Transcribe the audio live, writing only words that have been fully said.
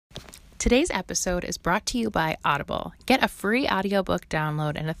Today's episode is brought to you by Audible. Get a free audiobook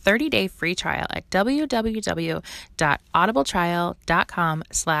download and a 30-day free trial at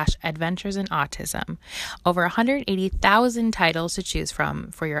www.audibletrial.com/adventuresinautism. Over 180,000 titles to choose from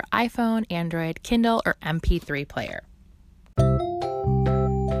for your iPhone, Android, Kindle, or MP3 player.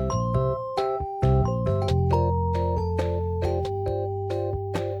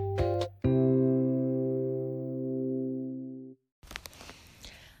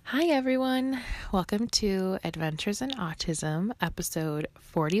 Hi everyone, welcome to Adventures in Autism, episode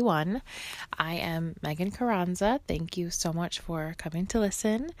 41. I am Megan Carranza. Thank you so much for coming to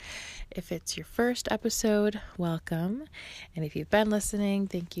listen. If it's your first episode, welcome. And if you've been listening,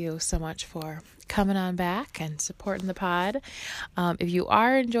 thank you so much for coming on back and supporting the pod. If you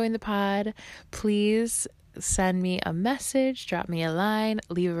are enjoying the pod, please send me a message, drop me a line,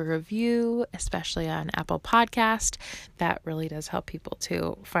 leave a review, especially on Apple Podcast. That really does help people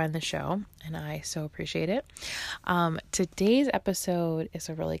to find the show, and I so appreciate it. Today's episode is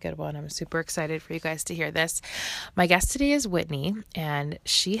a really good one. I'm super excited for you guys to hear this. My guest today is Whitney, and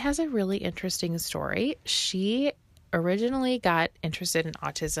she has a really interesting story. She originally got interested in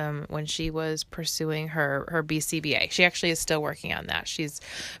autism when she was pursuing her BCBA. She actually is still working on that. She's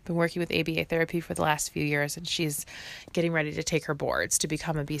been working with ABA therapy for the last few years, and she's getting ready to take her boards to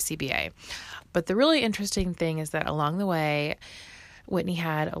become a BCBA. But the really interesting thing is that along the way, Whitney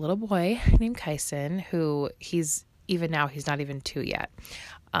had a little boy named Kyson, who he's not even 2 yet.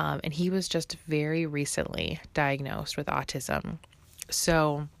 And he was just very recently diagnosed with autism.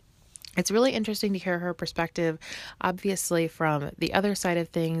 So it's really interesting to hear her perspective, obviously from the other side of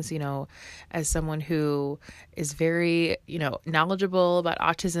things, as someone who is very, knowledgeable about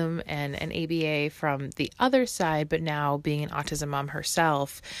autism and ABA from the other side, but now being an autism mom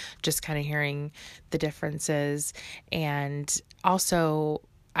herself, just kind of hearing the differences. And also,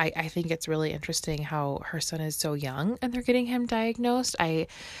 I think it's really interesting how her son is so young and they're getting him diagnosed. I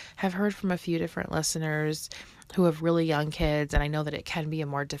have heard from a few different listeners who have really young kids, and I know that it can be a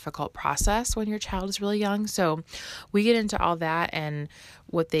more difficult process when your child is really young. So we get into all that and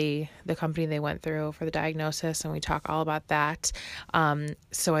what the company they went through for the diagnosis, and we talk all about that.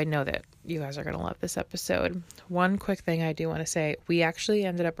 So I know that you guys are going to love this episode. One quick thing I do want to say, we actually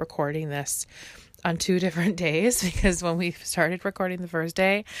ended up recording this on 2 different days because when we started recording the first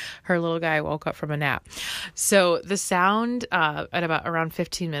day, her little guy woke up from a nap. So the sound at about around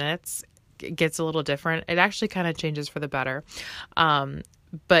 15 minutes gets a little different. It actually kind of changes for the better. So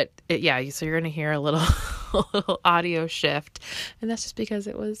you're going to hear a little audio shift, and that's just because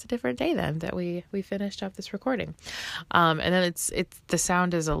it was a different day then that we finished up this recording. And then it's the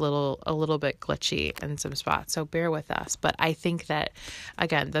sound is a little bit glitchy in some spots, so bear with us. But I think that,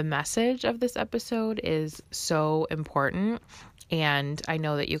 again, the message of this episode is so important, and I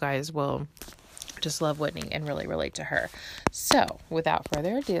know that you guys will just love Whitney and really relate to her. So without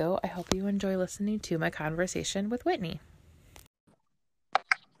further ado, I hope you enjoy listening to my conversation with Whitney.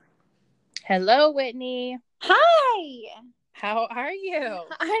 Hello, Whitney. Hi. How are you?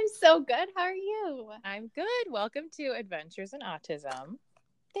 I'm so good. How are you? I'm good. Welcome to Adventures in Autism.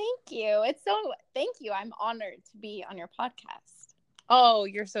 Thank you. Thank you. I'm honored to be on your podcast. Oh,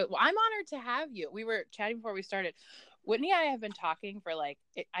 I'm honored to have you. We were chatting before we started. Whitney and I have been talking for I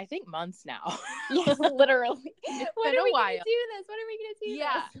think months now. Yes, literally. When are we going to do this? When are we going to do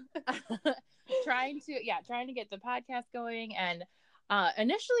this? Trying to get the podcast going. And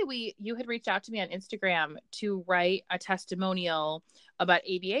initially you had reached out to me on Instagram to write a testimonial about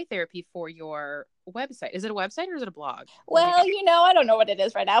ABA therapy for your website. Is it a website or is it a blog? Well, I don't know what it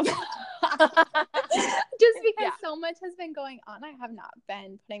is right now. Just because so much has been going on, I have not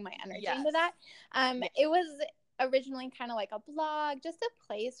been putting my energy into that. It was originally kind of like a blog, just a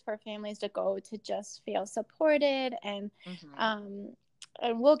place for families to go to just feel supported, and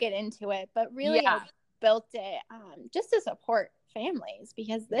we'll get into it, but really I built it just to support families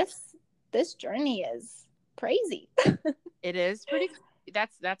because this journey is crazy. It is pretty.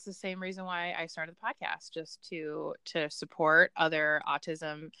 That's the same reason why I started the podcast, just to support other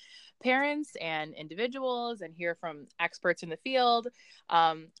autism parents and individuals and hear from experts in the field,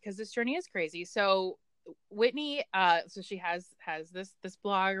 because this journey is crazy. So Whitney, so she has this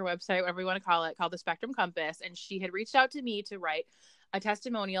blog or website, whatever you want to call it, called The Spectrum Compass, and she had reached out to me to write a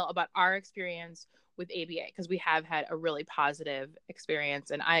testimonial about our experience with ABA, because we have had a really positive experience,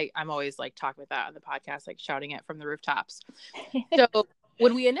 and I'm always talking about that on the podcast, shouting it from the rooftops. So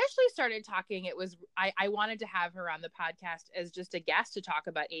when we initially started talking, it was I wanted to have her on the podcast as just a guest to talk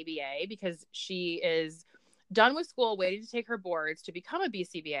about ABA, because she is done with school, waiting to take her boards to become a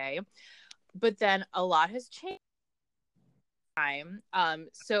BCBA. But then a lot has changed time.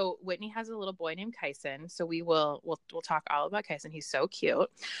 So Whitney has a little boy named Kyson. So we'll talk all about Kyson. He's so cute.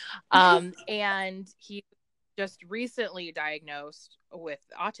 And he just recently diagnosed with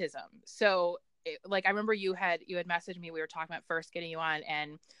autism. So I remember you had messaged me, we were talking about first getting you on,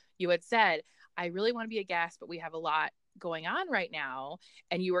 and you had said, I really want to be a guest, but we have a lot going on right now.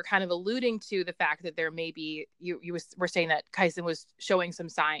 And you were kind of alluding to the fact that there may be, you were saying that Kyson was showing some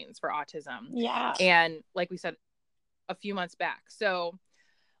signs for autism. Yeah. And like we said a few months back. So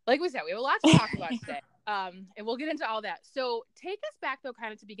like we said, we have a lot to talk about today. And we'll get into all that. So take us back though,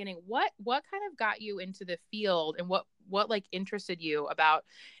 kind of to the beginning. What kind of got you into the field, and what like interested you about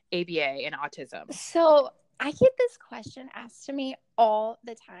ABA and autism? So I get this question asked to me all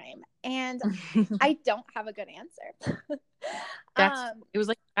the time, and I don't have a good answer.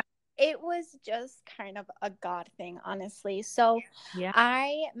 It was just kind of a God thing, honestly. So yeah,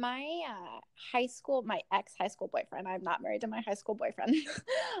 my ex-high school boyfriend, I'm not married to my high school boyfriend.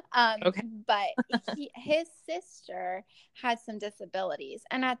 okay. But his sister had some disabilities.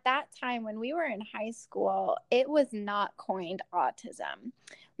 And at that time, when we were in high school, it was not coined autism.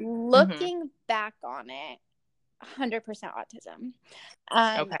 Looking back on it, 100% autism.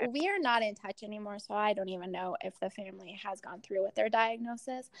 Okay. We are not in touch anymore, so I don't even know if the family has gone through with their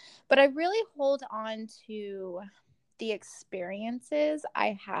diagnosis. But I really hold on to the experiences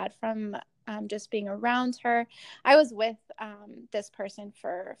I had from just being around her. I was with this person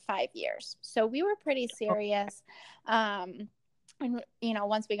for 5 years, so we were pretty serious. And,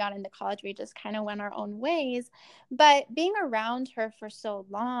 once we got into college, we just kind of went our own ways. But being around her for so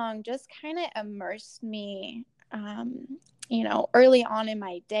long just kind of immersed me, early on in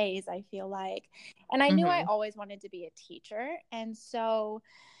my days, I feel like. And I knew I always wanted to be a teacher. And so,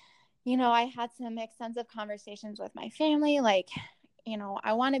 I had some extensive conversations with my family, like,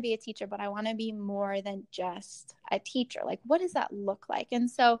 I want to be a teacher, but I want to be more than just a teacher. Like, what does that look like? And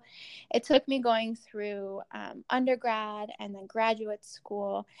so it took me going through undergrad and then graduate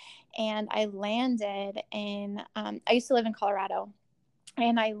school. And I landed in, I used to live in Colorado,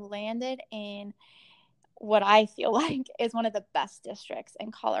 and I landed in what I feel like is one of the best districts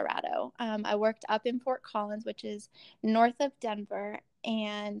in Colorado. I worked up in Fort Collins, which is north of Denver,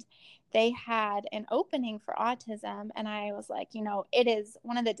 and they had an opening for autism. And I was like, it is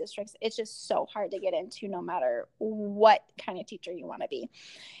one of the districts, it's just so hard to get into no matter what kind of teacher you want to be.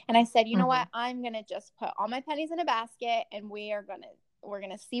 And I said, you know what, I'm going to just put all my pennies in a basket, and we're going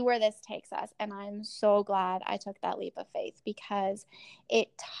to see where this takes us. And I'm so glad I took that leap of faith, because it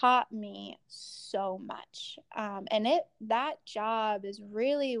taught me so much. And that job is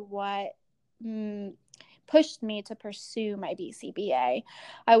really what pushed me to pursue my BCBA.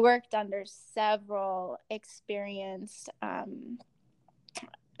 I worked under several experienced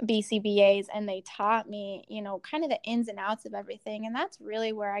BCBAs, and they taught me, kind of the ins and outs of everything. And that's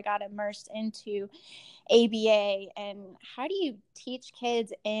really where I got immersed into ABA and how do you teach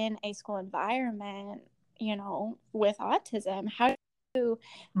kids in a school environment, with autism? How do you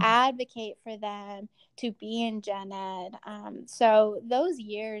advocate for them to be in gen ed? So those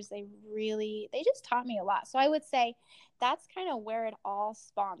years, they just taught me a lot. So I would say that's kind of where it all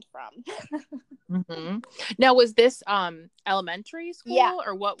spawned from. Now, was this elementary school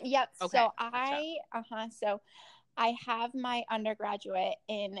or what? Yep. Okay. So I have my undergraduate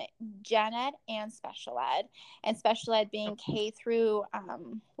in gen ed and special ed, and special ed being K through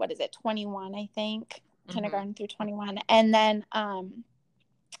 21, I think, kindergarten through 21. And then I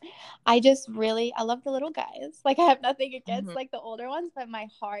love the little guys. Like, I have nothing against like the older ones, but my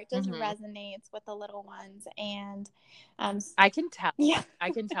heart just resonates with the little ones. And I can tell. Yeah. I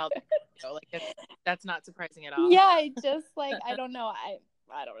can tell. That's not surprising at all. Yeah, I just I don't know.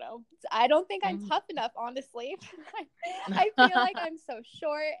 I don't know. I don't think I'm tough enough, honestly. I feel like I'm so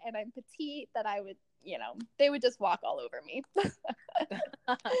short and I'm petite that I would, they would just walk all over me.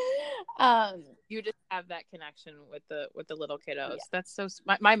 You just have that connection with the little kiddos. Yeah. That's so.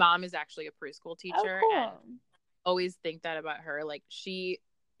 My mom is actually a preschool teacher, and always think that about her. Like she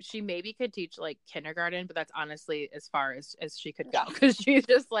maybe could teach like kindergarten, but that's honestly as far as she could go, because she's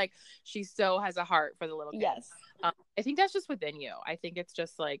just like, she so has a heart for the little kids. Yes. I think that's just within you. I think it's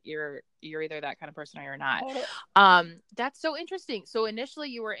just like you're either that kind of person or you're not. That's so interesting. So initially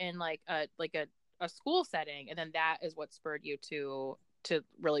you were in like a school setting, and then that is what spurred you to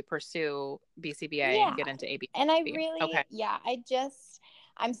really pursue BCBA and get into ABA. And I really,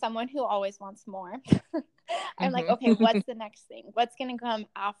 I'm someone who always wants more. I'm like, okay, what's the next thing? What's going to come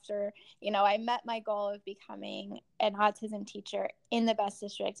after? I met my goal of becoming an autism teacher in the best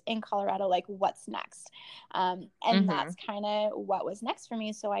district in Colorado. Like, what's next? And that's kind of what was next for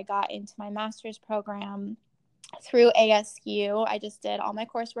me. So I got into my master's program through ASU. I just did all my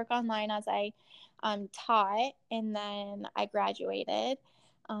coursework online as I taught, and then I graduated.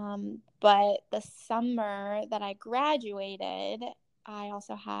 But the summer that I graduated, I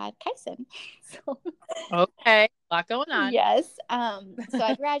also had Kyson. So Okay, a lot going on. yes. So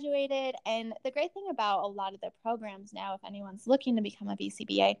I graduated, and the great thing about a lot of the programs now, if anyone's looking to become a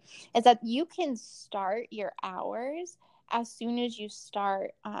BCBA, is that you can start your hours as soon as you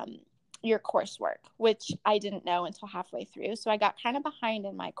start your coursework, which I didn't know until halfway through. So I got kind of behind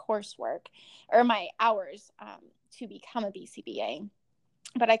in my coursework or my hours to become a BCBA.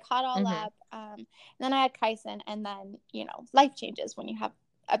 But I caught all up. And then I had Kyson, and then, life changes when you have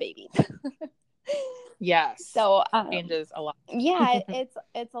a baby. Yes. So changes a lot. Yeah,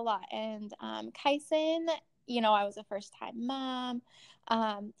 it's a lot. And Kyson, I was a first time mom.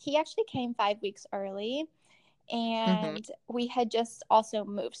 He actually came 5 weeks early, and we had just also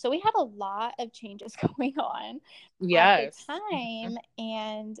moved. So we had a lot of changes going on at the time.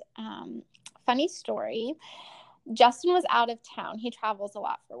 And funny story, Justin was out of town. He travels a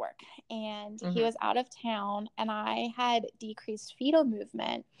lot for work, and he was out of town, and I had decreased fetal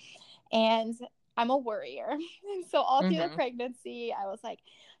movement, and I'm a worrier. And so all through the pregnancy, I was like,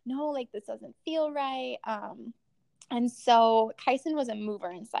 no, like this doesn't feel right. And so Kyson was a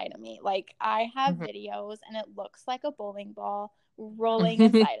mover inside of me. Like I have videos, and it looks like a bowling ball rolling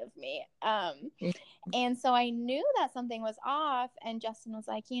inside of me. And so I knew that something was off, and Justin was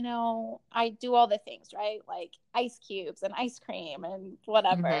like, I do all the things, right? Like ice cubes and ice cream and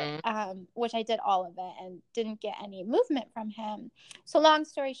whatever, which I did all of it and didn't get any movement from him. So long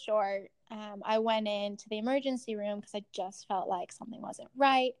story short, I went into the emergency room because I just felt like something wasn't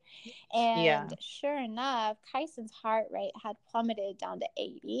right. And sure enough, Kyson's heart rate had plummeted down to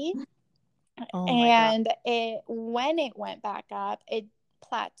 80. And when it went back up, it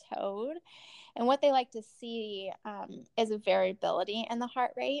plateaued. And what they like to see is a variability in the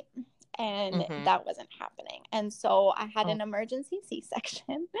heart rate. And that wasn't happening. And so I had an emergency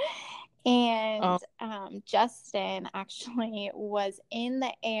C-section. And Justin actually was in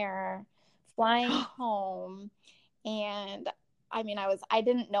the air flying home. And I mean, I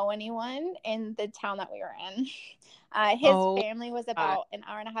didn't know anyone in the town that we were in. His family was about an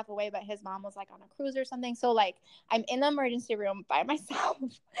hour and a half away, but his mom was like on a cruise or something. So like I'm in the emergency room by myself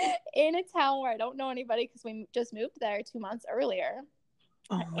in a town where I don't know anybody because we just moved there 2 months earlier.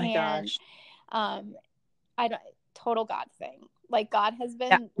 Oh my gosh. Total God thing. Like God has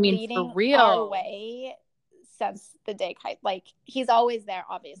been leading our way since the day, like he's always there,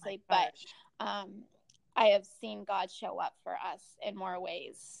 obviously, but I have seen God show up for us in more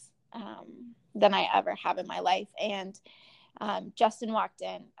ways than I ever have in my life. And Justin walked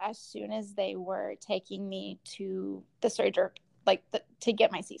in as soon as they were taking me to the surgery, like to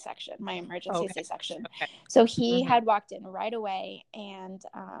get my C-section, my emergency C-section. So he had walked in right away, and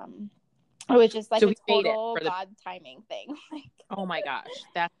it was just like a total God timing thing. Oh my gosh,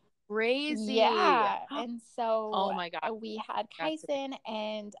 that's crazy. Yeah. And so oh my God, we had Kyson,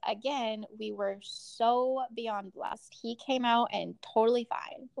 and again, we were so beyond blessed. He came out and totally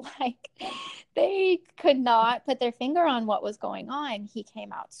fine. Like they could not put their finger on what was going on. He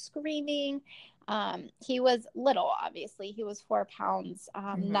came out screaming. He was little, obviously. He was 4 pounds,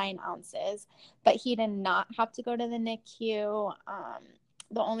 9 ounces, but he did not have to go to the NICU.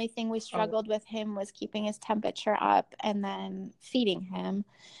 The only thing we struggled with him was keeping his temperature up and then feeding him.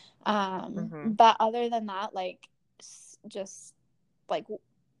 But other than that, like just like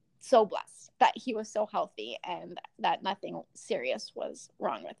so blessed that he was so healthy and that nothing serious was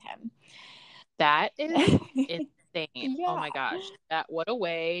wrong with him. That is insane. Yeah. Oh my gosh. What a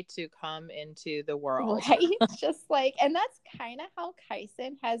way to come into the world. Right? Just like, and that's kind of how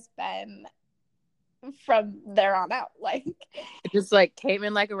Kyson has been from there on out. Like it just like came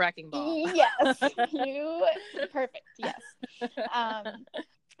in like a wrecking ball. Yes. Perfect. Yes.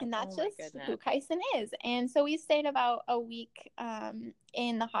 And that's just who Kyson is. And so we stayed about a week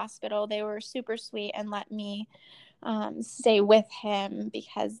in the hospital. They were super sweet and let me stay with him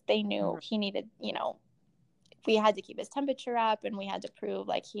because they knew he needed, we had to keep his temperature up, and we had to prove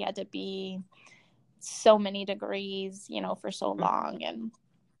like he had to be so many degrees, for so long and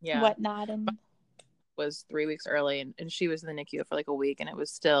whatnot. And was 3 weeks early, and she was in the NICU for like a week, and it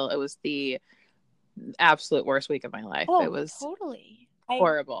was the absolute worst week of my life. It was totally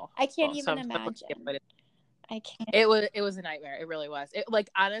horrible. I can't even imagine. I can't. It was a nightmare. It really was. It, like,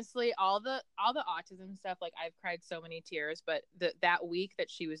 honestly, all the autism stuff, like I've cried so many tears, but that week that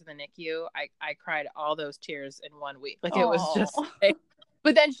she was in the NICU, I cried all those tears in 1 week. Like it was just like,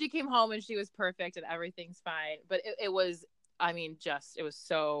 but then she came home and she was perfect and everything's fine. But it was, I mean, it was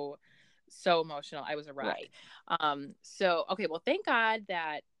so so emotional. I was a wreck. Right. So, okay, well, thank God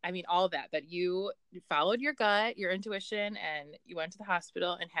that, I mean, all of that you followed your gut, your intuition, and you went to the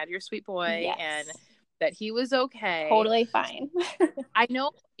hospital and had your sweet boy, Yes. and that he was okay. Totally fine. I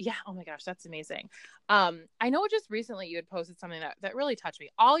know. Yeah. Oh my gosh, that's amazing. I know just recently you had posted something that really touched me.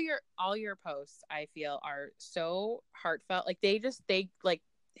 All your posts, I feel, are so heartfelt. Like they like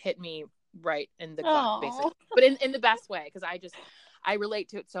hit me right in the gut, basically, but in the best way, because I relate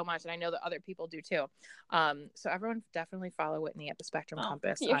to it so much, and I know that other people do too. So everyone definitely follow Whitney at the Spectrum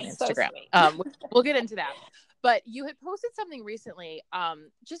Compass on Instagram. So we'll get into that. But you had posted something recently,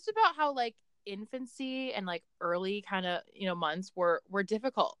 just about how like infancy and like early kind of months were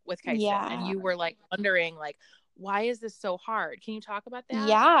difficult with Kyson, and you were like wondering like, why is this so hard? Can you talk about that?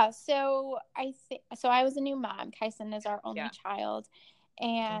 Yeah. So I was a new mom. Kyson is our only child,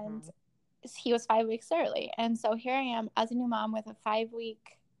 and he was 5 weeks early. And so here I am as a new mom with a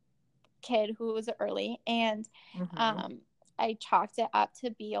 5-week kid who was early. And I chalked it up to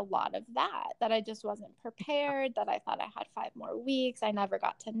be a lot of that I just wasn't prepared, that I thought I had 5 more weeks. I never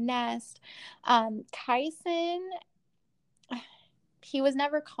got to nest. Kyson, he was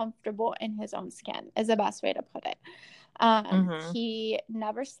never comfortable in his own skin, is the best way to put it. He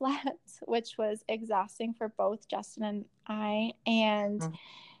never slept, which was exhausting for both Justin and I.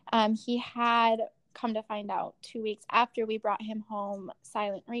 And he had, come to find out 2 weeks after we brought him home,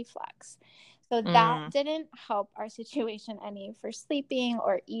 silent reflux. So that didn't help our situation any for sleeping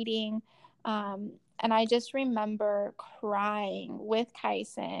or eating. And I just remember crying with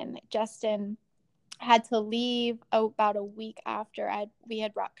Kyson. Justin had to leave about a week after we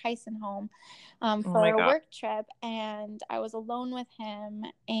had brought Kyson home for a work trip, and I was alone with him,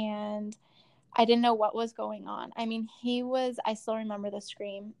 and I didn't know what was going on. I mean, I still remember the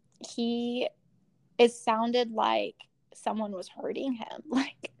scream. It sounded like someone was hurting him.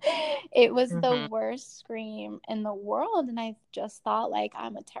 Like, it was the worst scream in the world. And I just thought, like,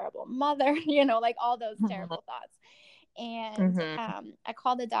 I'm a terrible mother, like all those terrible thoughts. And I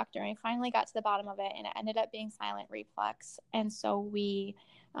called the doctor, and I finally got to the bottom of it, and it ended up being silent reflux. And so we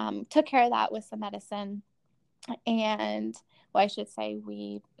took care of that with some medicine. And, well, I should say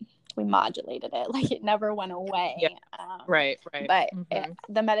we modulated it. Like, it never went away. Right. But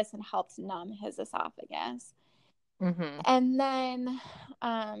the medicine helped numb his esophagus. And then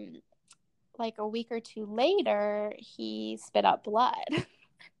like a week or two later, he spit up blood.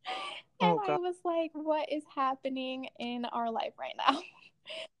 And I was like, what is happening in our life right now?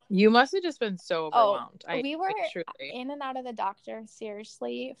 You must have just been so overwhelmed. We were in and out of the doctor,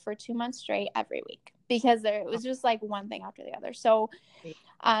 seriously, for 2 months straight every week, because it was just like one thing after the other. So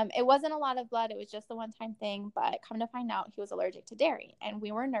it wasn't a lot of blood. It was just the one-time thing. But come to find out, he was allergic to dairy, and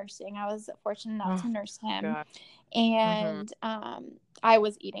we were nursing. I was fortunate enough to nurse him. God. And I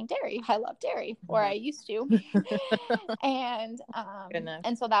was eating dairy. I love dairy, or I used to. And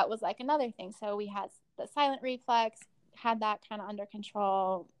so that was like another thing. So we had the silent reflux, had that kind of under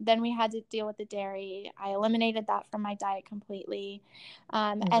control. Then we had to deal with the dairy. I eliminated that from my diet completely.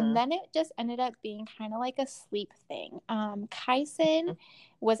 And then it just ended up being kind of like a sleep thing. Kyson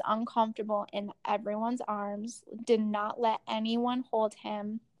was uncomfortable in everyone's arms, did not let anyone hold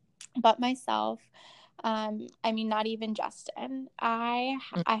him but myself. I mean, not even Justin. I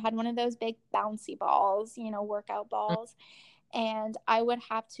had one of those big bouncy balls, workout balls. And I would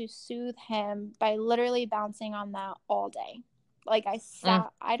have to soothe him by literally bouncing on that all day. Like, I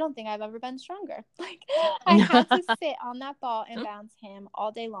sat, I don't think I've ever been stronger. Like, I had to sit on that ball and bounce him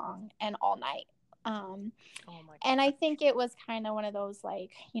all day long and all night. And I think it was kind of one of those,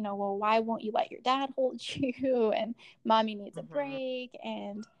 like, well, why won't you let your dad hold you? And mommy needs a break.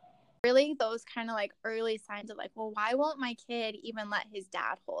 And really those kind of like early signs of like, well, why won't my kid even let his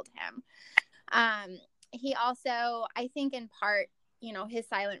dad hold him? He also, I think in part, his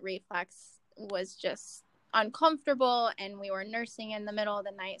silent reflux was just uncomfortable, and we were nursing in the middle of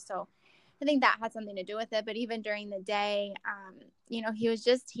the night. So I think that had something to do with it. But even during the day,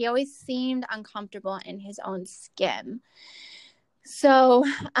 he always seemed uncomfortable in his own skin. So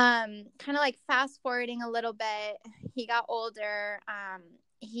kind of like fast forwarding a little bit, he got older.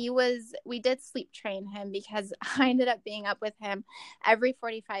 We did sleep train him, because I ended up being up with him every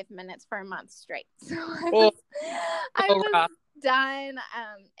 45 minutes for a month straight. So I was done.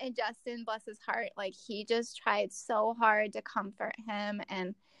 And Justin, bless his heart, like, he just tried so hard to comfort him.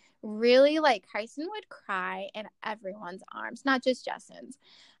 And really, like, Kyson would cry in everyone's arms, not just Justin's.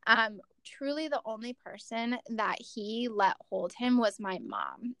 Truly the only person that he let hold him was my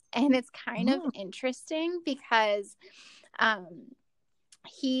mom. And it's kind of interesting because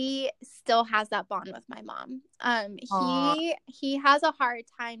he still has that bond with my mom. Aw. He has a hard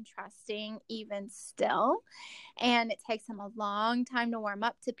time trusting even still, and it takes him a long time to warm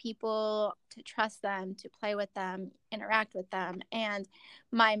up to people, to trust them, to play with them, interact with them. And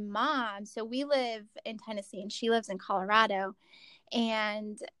my mom, so we live in Tennessee and she lives in Colorado,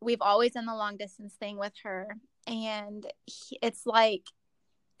 and we've always done the long distance thing with her, and it's like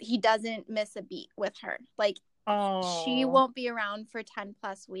he doesn't miss a beat with her. Like, she won't be around for 10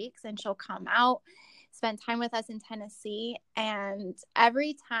 plus weeks, and she'll come out, spend time with us in Tennessee. And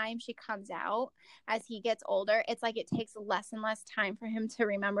every time she comes out, as he gets older, it's like it takes less and less time for him to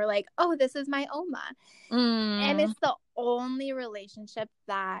remember, like, oh, this is my Oma. And it's the only relationship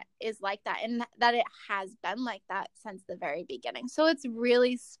that is like that, and that it has been like that since the very beginning. So it's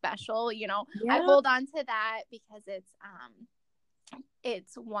really special. You know, I hold on to that because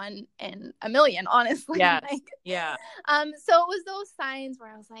it's one in a million, honestly. Yes. Like, yeah. So it was those signs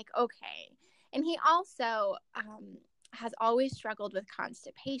where I was like, okay. And he also has always struggled with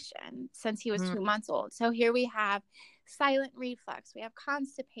constipation since he was 2 months old. So here we have silent reflux, we have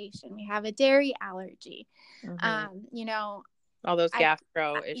constipation, we have a dairy allergy, you know, all those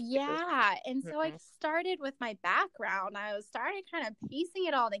gastro issues. Yeah. And so I started with my background. I started kind of piecing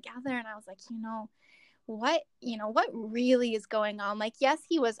it all together, and I was like, what really is going on? Like, yes,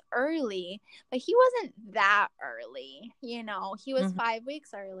 he was early, but he wasn't that early. He was 5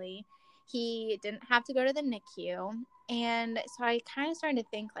 weeks early. He didn't have to go to the NICU. And so I kind of started to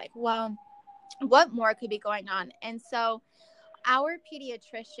think, like, well, what more could be going on? And so our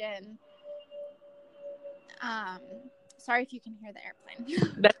pediatrician, sorry if you can hear the airplane.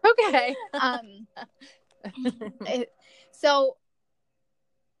 That's okay. So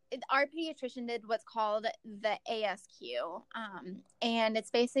our pediatrician did what's called the ASQ, and it's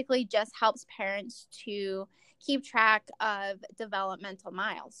basically just helps parents to keep track of developmental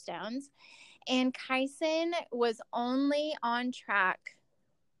milestones. And Kyson was only on track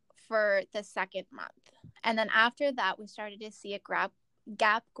for the second month, and then after that we started to see a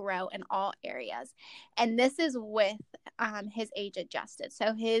gap grow in all areas. And this is with his age adjusted.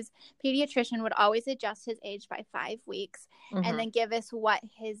 So his pediatrician would always adjust his age by 5 weeks and then give us what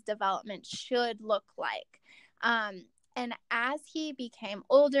his development should look like. And as he became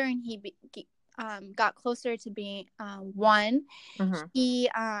older and he got closer to being 1, he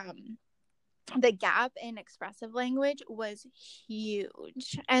the gap in expressive language was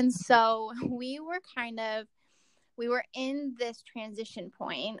huge. And so we were in this transition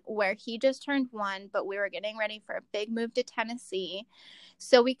point where he just turned 1, but we were getting ready for a big move to Tennessee.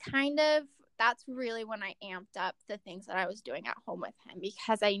 So that's really when I amped up the things that I was doing at home with him,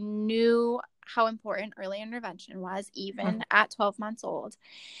 because I knew how important early intervention was, even at 12 months old.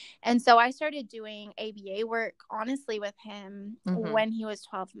 And so I started doing ABA work, honestly, with him when he was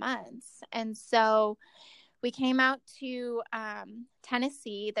 12 months. And so we came out to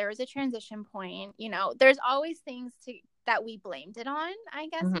Tennessee. There was a transition point. There's always things that we blamed it on, I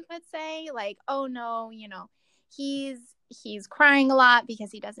guess you could say. Like, oh no, he's crying a lot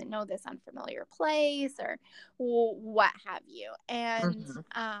because he doesn't know this unfamiliar place, or what have you. And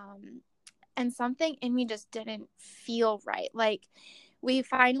and something in me just didn't feel right. Like, we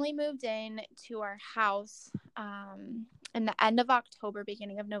finally moved in to our house in the end of October,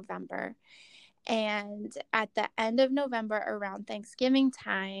 beginning of November. And at the end of November, around Thanksgiving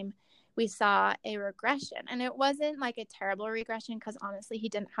time, we saw a regression. And it wasn't like a terrible regression, because honestly, he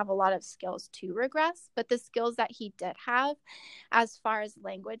didn't have a lot of skills to regress. But the skills that he did have, as far as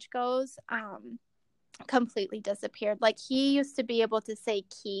language goes, completely disappeared. Like, he used to be able to say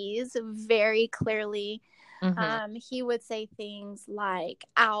keys very clearly. He would say things like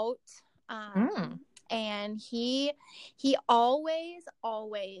out. And he always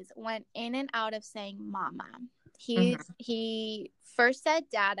went in and out of saying mama. He first said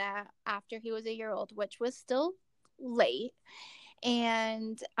dada after he was a year old, which was still late.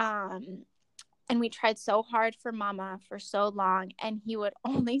 And we tried so hard for mama for so long, and he would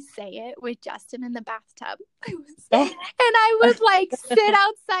only say it with Justin in the bathtub. And I would like sit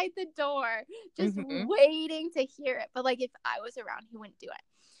outside the door just waiting to hear it. But like, if I was around, he wouldn't do it.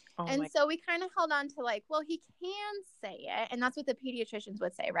 And so we kind of held on to, like, well, he can say it. And that's what the pediatricians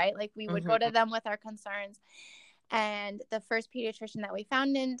would say, right? Like, we would go to them with our concerns. And the first pediatrician that we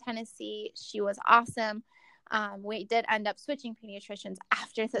found in Tennessee, she was awesome. We did end up switching pediatricians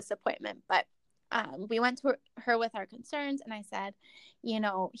after this appointment, but we went to her with our concerns. And I said,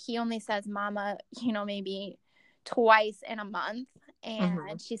 he only says mama, maybe twice in a month.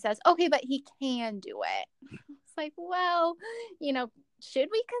 And she says, okay, but he can do it. It's like, well, should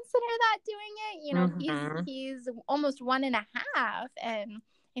we consider that doing it? You know, Mm-hmm. he's almost 1.5, and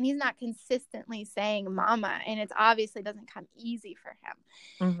he's not consistently saying mama, and it's obviously doesn't come easy for him.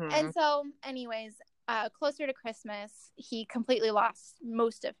 Mm-hmm. And so anyways, closer to Christmas, he completely lost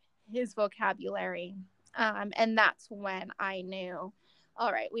most of his vocabulary. And that's when I knew,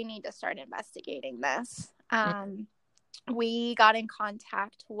 all right, we need to start investigating this. We got in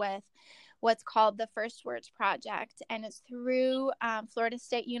contact with what's called the First Words Project, and it's through Florida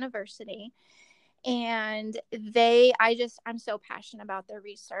State University. And I'm so passionate about their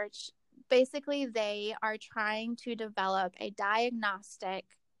research. Basically, they are trying to develop a diagnostic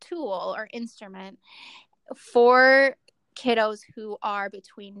tool or instrument for kiddos who are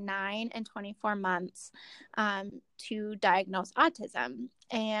between 9 and 24 months to diagnose autism.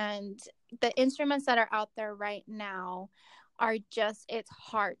 And the instruments that are out there right now are just, it's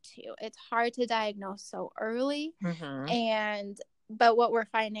hard to diagnose so early. But what we're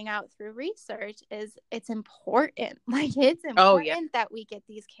finding out through research is it's important. Like, it's important that we get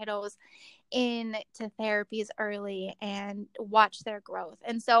these kiddos into therapies early and watch their growth.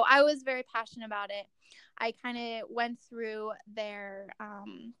 And so I was very passionate about it. I kind of went through their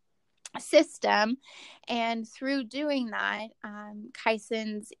system, and through doing that,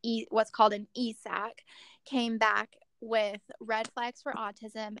 Kaison's what's called an ESAC came back with red flags for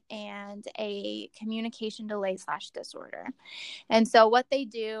autism and a communication delay / disorder. And so what they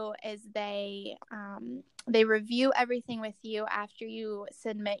do is they review everything with you after you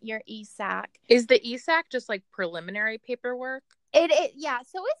submit your ESAC. Is the ESAC just like preliminary paperwork? Yeah,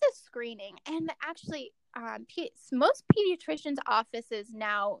 so it's a screening. And actually, most pediatricians' offices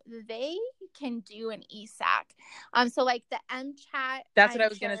now, they can do an ESAC. So like the MCHAT. That's what I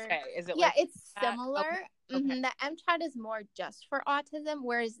was going to say. Is it? Yeah, like it's similar. Okay. The MCHAT is more just for autism,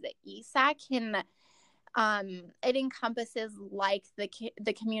 whereas the ESAC can, it encompasses like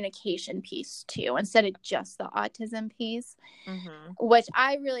the communication piece too, instead of just the autism piece, which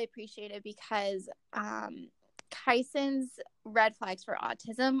I really appreciated, because Kaison's red flags for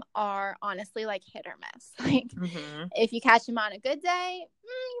autism are honestly like hit or miss. Like, if you catch him on a good day,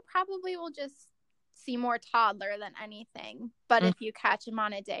 you probably will just see more toddler than anything. But if you catch him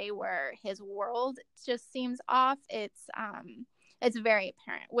on a day where his world just seems off, it's very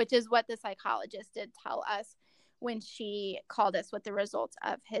apparent, which is what the psychologist did tell us when she called us with the results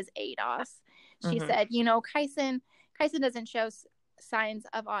of his ADOS. She said, you know, Kaison doesn't show signs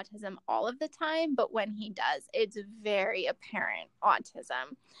of autism all of the time, but when he does, it's very apparent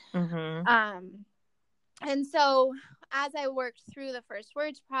autism. And so as I worked through the First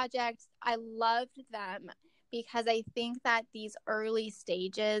Words Project, I loved them because I think that these early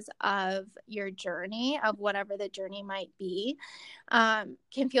stages of your journey, of whatever the journey might be,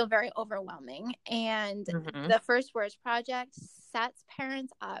 can feel very overwhelming. And the First Words Project sets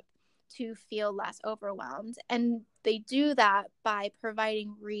parents up to feel less overwhelmed. And they do that by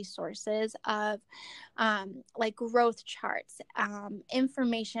providing resources of like growth charts,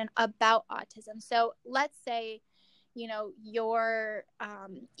 information about autism. So let's say, you know, your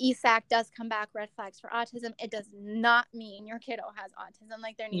ESAC does come back red flags for autism. It does not mean your kiddo has autism.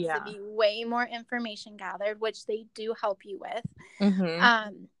 Like, there needs to be way more information gathered, which they do help you with.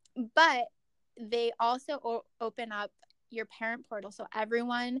 But they also open up your parent portal. So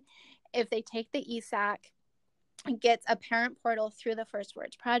everyone, if they take the ESAC, gets a parent portal through the First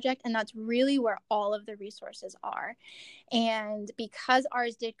Words Project, and that's really where all of the resources are. And because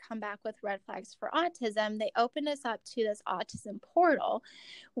ours did come back with red flags for autism, they opened us up to this autism portal,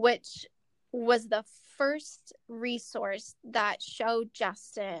 which was the first resource that showed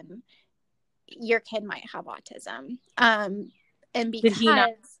Justin, your kid might have autism. And because did he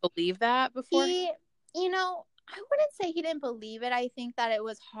not believe that before? You know, I wouldn't say he didn't believe it. I think that it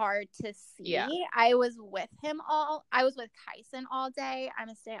was hard to see. Yeah. I was with Kaison all day. I'm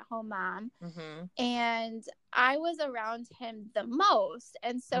a stay-at-home mom. And I was around him the most.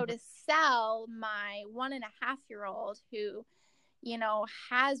 And so to sell my 1.5-year-old who, you know,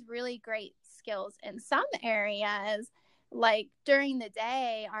 has really great skills in some areas, like during the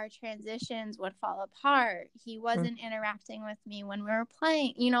day, our transitions would fall apart. He wasn't interacting with me when we were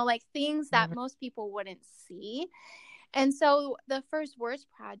playing, you know, like things that most people wouldn't see. And so the First Words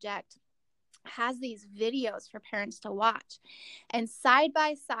Project has these videos for parents to watch. And side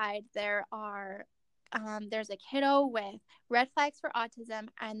by side, there's a kiddo with red flags for autism,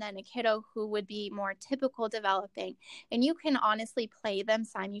 and then a kiddo who would be more typical developing. And you can honestly play them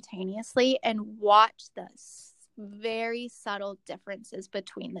simultaneously and watch this very subtle differences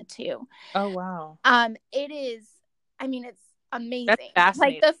between the two. Oh, wow. It's amazing. That's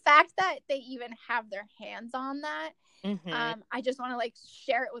fascinating. Like, the fact that they even have their hands on that I just want to like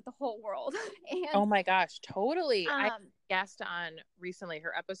share it with the whole world. And oh my gosh, totally. I guest on recently.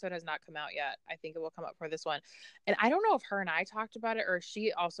 Her episode has not come out yet. I think it will come up for this one. And I don't know if her and I talked about it, or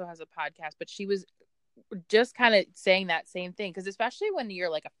she also has a podcast, but she was just kind of saying that same thing. Because especially when you're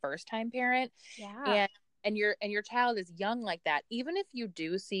like a first time parent, and your child is young like that, even if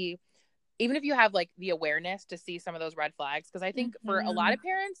you have like the awareness to see some of those red flags, because I think for a lot of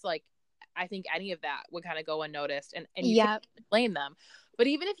parents, like I think any of that would kind of go unnoticed, and you can't blame them. But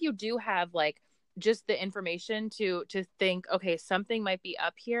even if you do have like just the information to think, okay, something might be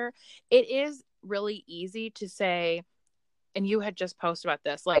up here, it is really easy to say, and you had just posted about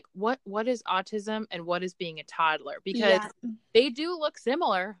this, like what is autism and what is being a toddler, because they do look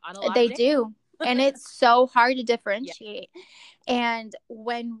similar on a lot of do. And it's so hard to differentiate. And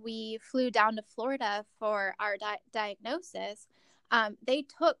when we flew down to Florida for our diagnosis, they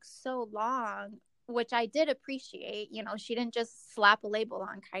took so long, which I did appreciate. You know, she didn't just slap a label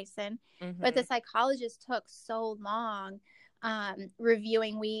on Kyson, but the psychologist took so long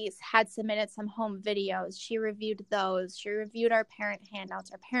reviewing. We had submitted some home videos. She reviewed those. She reviewed our parent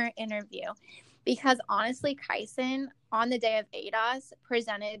handouts, our parent interview, because honestly, Kyson on the day of ADOS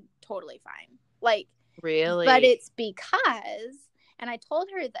presented totally fine. Like, really? But it's because, and I told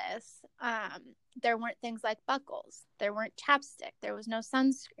her this, there weren't things like buckles. There weren't chapstick. There was no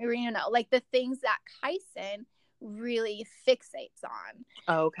sunscreen, you know, like the things that Kyson really fixates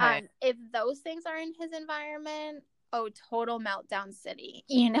on. Okay. If those things are in his environment, total meltdown city,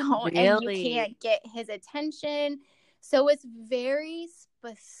 you know, really? And you can't get his attention. So it's very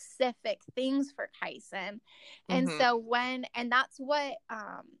specific things for Kyson. And so and that's what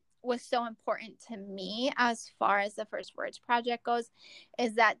was so important to me as far as the First Words Project goes,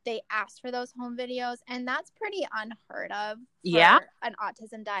 is that they asked for those home videos, and that's pretty unheard of for an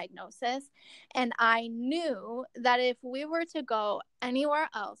autism diagnosis. And I knew that if we were to go anywhere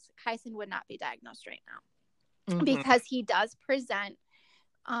else, Kyson would not be diagnosed right now, because he does present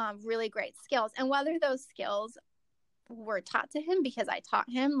really great skills. And whether those skills were taught to him because I taught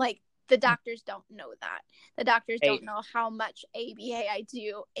him, like, the doctors don't know that. The doctors don't know how much ABA I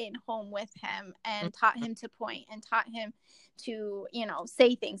do in home with him, and taught him to point, and taught him to, you know,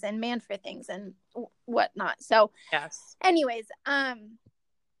 say things and man for things and whatnot. So anyways,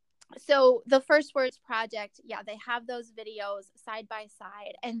 so the First Words Project, they have those videos side by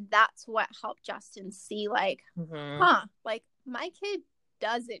side, and that's what helped Justin see, like, like my kid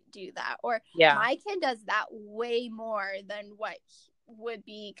doesn't do that, or my kid does that way more than what would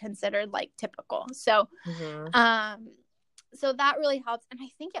be considered like typical. So so that really helps. And I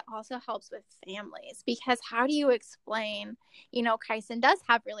think it also helps with families, because how do you explain, you know, Kyson does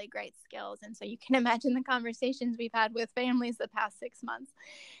have really great skills, and so you can imagine the conversations we've had with families the past 6 months.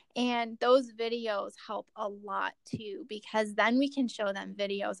 And those videos help a lot too, because then we can show them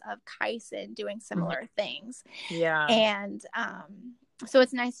videos of Kyson doing similar things. And so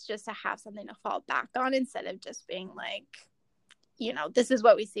it's nice just to have something to fall back on, instead of just being like, you know, this is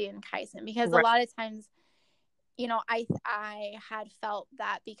what we see in Kyson. Because a lot of times, you know, I had felt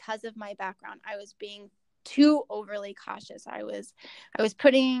that because of my background, I was being too overly cautious. I was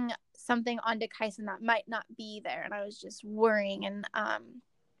putting something onto Kyson that might not be there, and I was just worrying.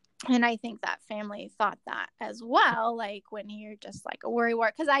 And I think that family thought that as well, like when you're just like a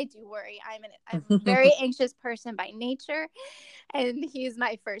worrywart, because I do worry. I'm a very anxious person by nature, and he's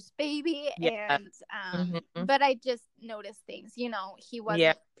my first baby. And but I just noticed things, you know, he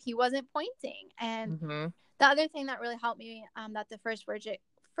wasn't pointing. And the other thing that really helped me, that the First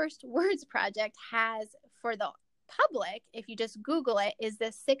Words Project has for the public, if you just Google it, is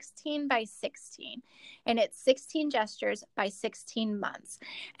this 16 by 16, and it's 16 gestures by 16 months.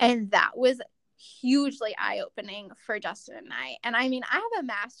 And that was hugely eye-opening for Justin and I. And I mean, I have a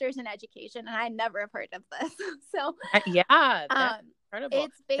master's in education, and I never have heard of this. So that's incredible.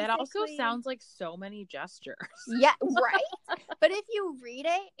 That also sounds like so many gestures. Yeah, right. But if you read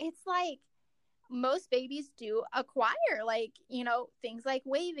it, it's like most babies do acquire, like, you know, things like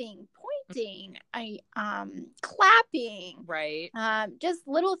waving, pointing, clapping, just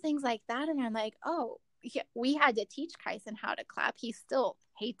little things like that. And I'm like, we had to teach Kyson how to clap. He still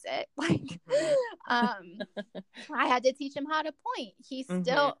hates it. Like, I had to teach him how to point. He's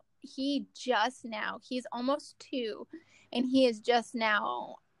almost 2, and he is just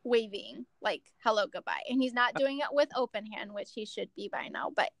now waving like hello, goodbye. And he's not doing it with open hand, which he should be by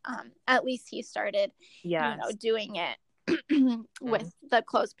now, but at least he started you know, doing it with the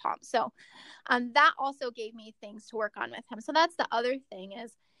closed palm. So that also gave me things to work on with him. So that's the other thing,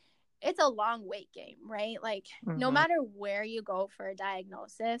 is it's a long wait game, right? Like no matter where you go for a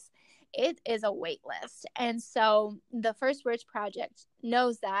diagnosis, it is a wait list. And so the First Words Project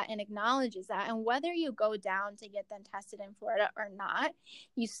knows that and acknowledges that. And whether you go down to get them tested in Florida or not,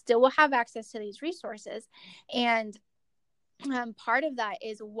 you still will have access to these resources. And part of that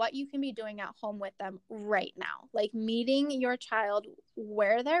is what you can be doing at home with them right now, like meeting your child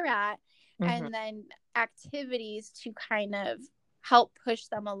where they're at, and then activities to kind of help push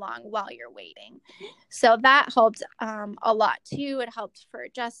them along while you're waiting. So that helped a lot too. It helped for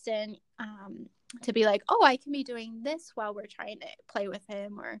Justin to be like, oh, I can be doing this while we're trying to play with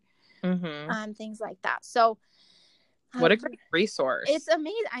him, or things like that. So what a great resource. It's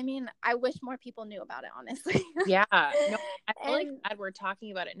amazing. I mean, I wish more people knew about it, honestly. Yeah. No, I feel like glad we're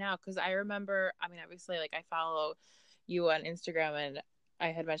talking about it now, because I remember, I mean, obviously, like, I follow you on Instagram, and I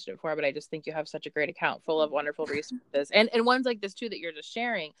had mentioned it before, but I just think you have such a great account full of wonderful resources and ones like this too that you're just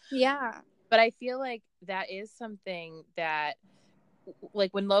sharing. Yeah. But I feel like that is something that,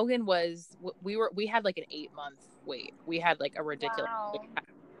 like, when Logan was, we had like an 8-month wait. We had like a ridiculous wait time.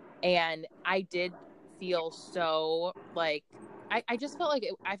 And I did feel so like, I just felt like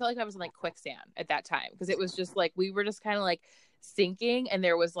I felt like I was in like quicksand at that time, because it was just like we were just kind of like sinking, and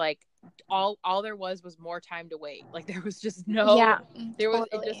there was like all there was more time to wait. Like there was just no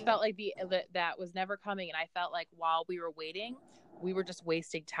it just felt like that was never coming. And I felt like while we were waiting, we were just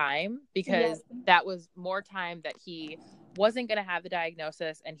wasting time, because that was more time that he wasn't going to have the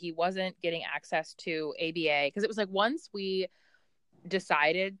diagnosis and he wasn't getting access to ABA. Because it was like once we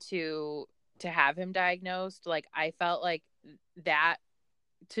decided to have him diagnosed, like I felt like that,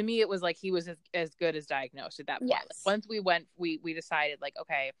 to me, it was like he was as good as diagnosed at that point. Like, once we decided like,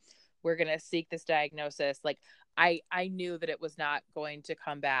 okay, we're going to seek this diagnosis. Like I knew that it was not going to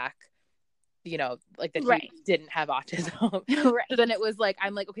come back, you know, like that he didn't have autism. So then it was like,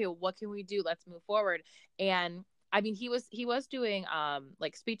 I'm like, okay, well, what can we do? Let's move forward. And I mean, he was doing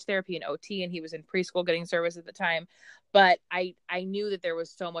like speech therapy and OT, and he was in preschool getting service at the time. But I knew that there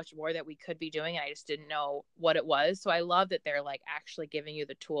was so much more that we could be doing, and I just didn't know what it was. So I love that they're like actually giving you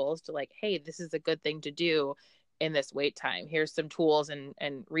the tools to like, hey, this is a good thing to do in this wait time. Here's some tools and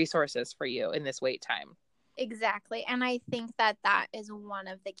resources for you in this wait time. Exactly. And I think that is one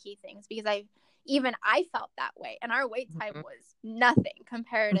of the key things, because I felt that way, and our wait time was nothing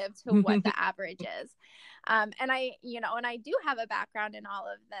comparative to what the average is. And I do have a background in all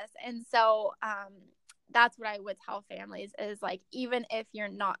of this. And so, that's what I would tell families is like, even if you're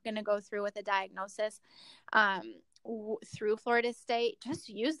not going to go through with a diagnosis, through Florida State, just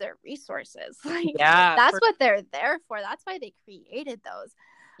use their resources. Like, that's what they're there for. That's why they created those.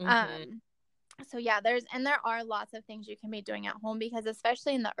 So yeah, there are lots of things you can be doing at home, because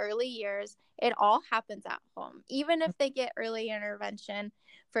especially in the early years, it all happens at home. Even if they get early intervention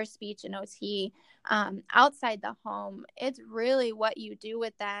for speech and OT outside the home, it's really what you do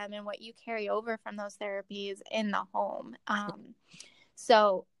with them and what you carry over from those therapies in the home.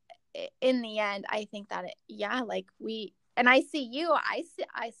 So in the end, I think that I see you.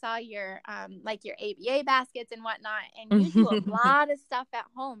 I saw your like your ABA baskets and whatnot, and you do a lot of stuff at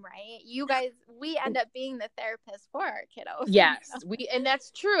home, right? You guys, we end up being the therapist for our kiddos. Yes, and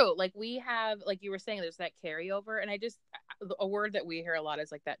that's true. Like we have, like you were saying, there's that carryover, and a word that we hear a lot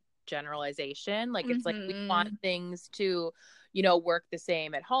is like that generalization. Like it's like we want things to, you know, work the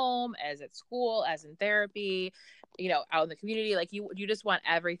same at home as at school, as in therapy, you know, out in the community. Like you just want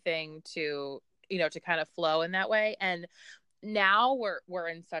everything to, you know, to kind of flow in that way. And now we're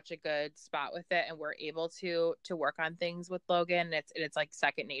in such a good spot with it, and we're able to work on things with Logan. It's like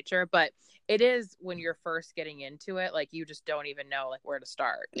second nature, but it is when you're first getting into it, like you just don't even know like where to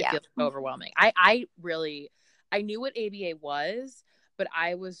start. It feels overwhelming. I knew what ABA was, but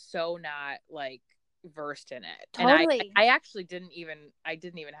I was so not like versed in it. Totally. And I actually didn't even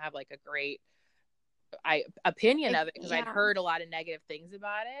have like a great opinion of it, because I'd heard a lot of negative things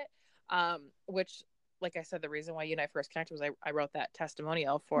about it. Which, like I said, the reason why you and I first connected was I wrote that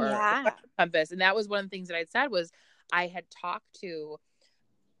testimonial for Compass. And that was one of the things that I'd said was I had talked to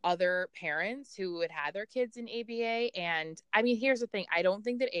other parents who had had their kids in ABA. And I mean, here's the thing. I don't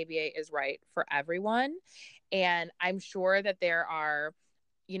think that ABA is right for everyone. And I'm sure that there are,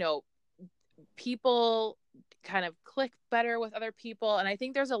 you know, people kind of click better with other people. And I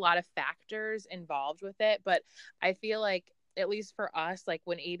think there's a lot of factors involved with it. But I feel like, at least for us, like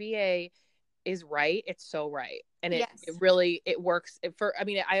when ABA is right, it's so right. And it really works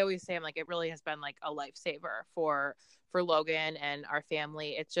I always say, I'm like, it really has been like a lifesaver for Logan and our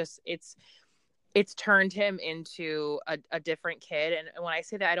family. It's it's turned him into a different kid. And when I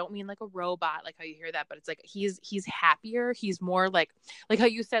say that, I don't mean like a robot, like how you hear that, but it's like he's happier. He's more like how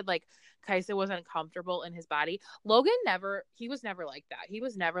you said, like Kaisa wasn't comfortable in his body. Logan he was never like that. He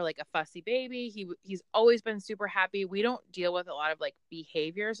was never like a fussy baby. He's always been super happy. We don't deal with a lot of like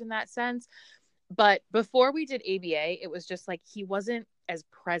behaviors in that sense. But before we did ABA, it was just like he wasn't as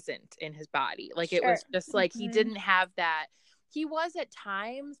present in his body. Like it was just like he didn't have that. He was at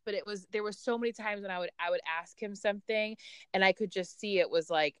times, but there was so many times when I would ask him something and I could just see it was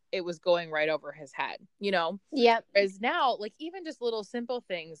like it was going right over his head, you know? Yep. Whereas now, like even just little simple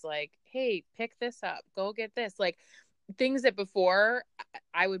things like, hey, pick this up, go get this, like things that before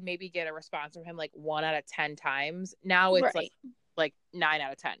I would maybe get a response from him like 1 out of 10 times. Now it's like 9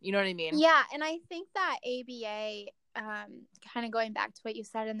 out of 10. You know what I mean? Yeah, and I think that ABA, kind of going back to what you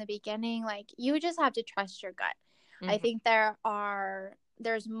said in the beginning, like you just have to trust your gut. I think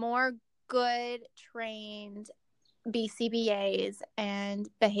there's more good trained BCBAs and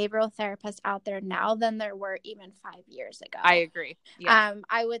behavioral therapists out there now than there were even 5 years ago. I agree. Yeah.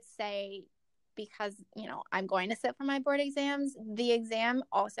 I would say because, you know, I'm going to sit for my board exams, the exam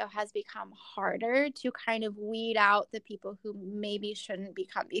also has become harder to kind of weed out the people who maybe shouldn't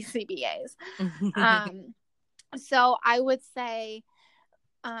become BCBAs. So I would say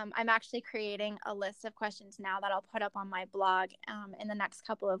I'm actually creating a list of questions now that I'll put up on my blog in the next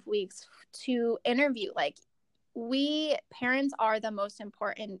couple of weeks to interview. Like, parents are the most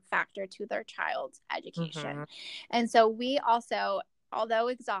important factor to their child's education. And so we also, although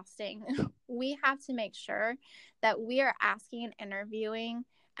exhausting, we have to make sure that we are asking and interviewing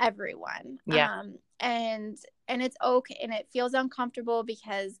everyone. Yeah. And it's okay. And it feels uncomfortable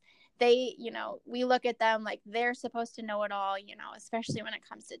because they, you know, we look at them like they're supposed to know it all, you know, especially when it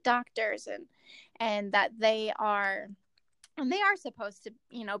comes to doctors and that they are supposed to,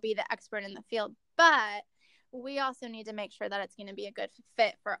 you know, be the expert in the field. But we also need to make sure that it's going to be a good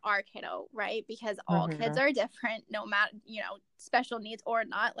fit for our kiddo, right? Because all kids are different, no matter, you know, special needs or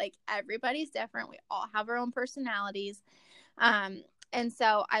not. Like everybody's different. We all have our own personalities. And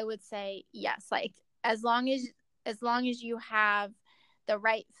so I would say, yes, like as long as you have the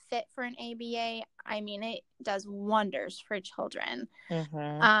right fit for an ABA, I mean, it does wonders for children.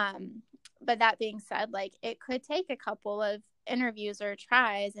 But that being said, like it could take a couple of interviews or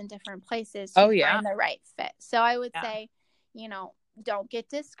tries in different places to find the right fit. So I would say, you know, don't get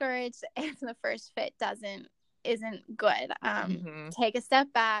discouraged if the first fit isn't good. Take a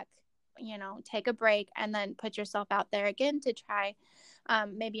step back, you know, take a break, and then put yourself out there again to try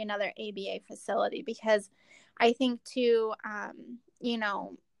maybe another ABA facility, because I think too, you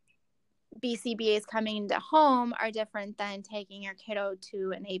know, BCBAs coming into home are different than taking your kiddo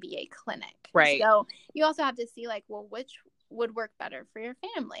to an ABA clinic. Right. So you also have to see like, well, which would work better for your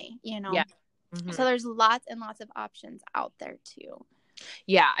family, you know? Yeah. So there's lots and lots of options out there too.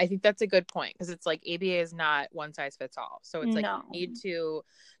 Yeah, I think that's a good point, because it's like ABA is not one size fits all. So it's like you need to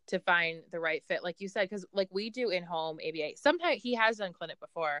find the right fit, like you said, because like we do in-home ABA. Sometimes he has done clinic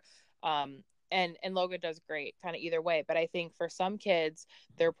before, and Logan does great kind of either way. But I think for some kids,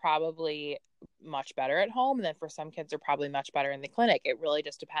 they're probably much better at home. And then for some kids, they're probably much better in the clinic. It really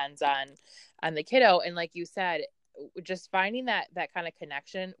just depends on the kiddo. And like you said, just finding that kind of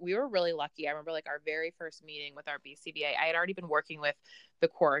connection. We were really lucky. I remember like our very first meeting with our BCBA, I had already been working with the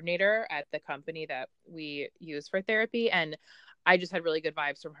coordinator at the company that we use for therapy. And I just had really good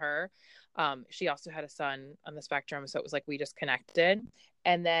vibes from her. She also had a son on the spectrum. So it was like, we just connected.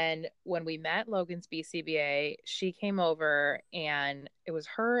 And then when we met Logan's BCBA, she came over and it was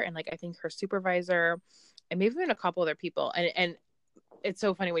her and like, I think her supervisor and maybe even a couple other people. And it's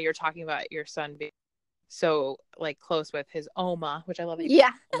so funny when you're talking about your son being so like close with his Oma, which I love.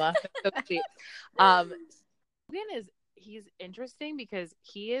 Oma. So sweet. Logan he's interesting because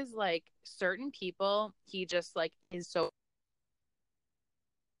he is like certain people. He just like is so.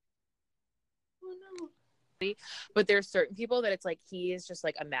 Oh no. But there's certain people that it's like he is just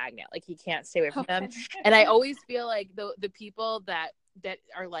like a magnet. Like he can't stay away from them. And I always feel like the people that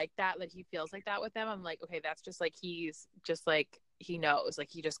are like that he feels like that with them. I'm like, okay, that's just like he's just like. He knows,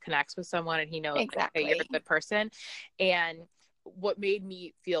 like he just connects with someone and he knows exactly. Okay, you're a good person. And what made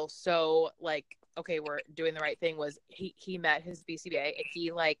me feel so like, okay, we're doing the right thing was he met his BCBA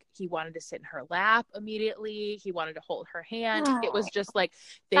and he wanted to sit in her lap immediately. He wanted to hold her hand. Oh. It was just like,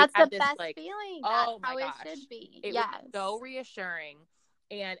 that's the best like, feeling. That's how it should be. It was so reassuring.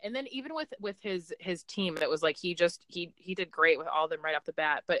 And then even with his team, it was like, he did great with all of them right off the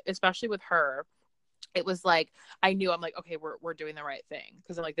bat, but especially with her, it was like, I knew, I'm like, okay, we're doing the right thing.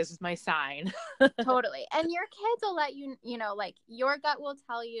 Cause I'm like, this is my sign. Totally. And your kids will let you know, like your gut will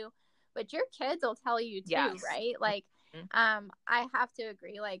tell you but your kids will tell you too, Yes. right? Like, I have to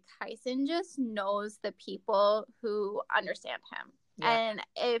agree. Like, Kyson just knows the people who understand him. Yeah. And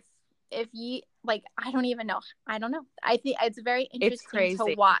if you like, I don't know. I think it's very interesting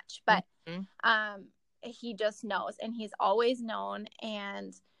to watch, but he just knows, and he's always known.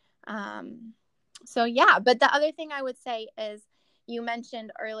 And so yeah. But the other thing I would say is, you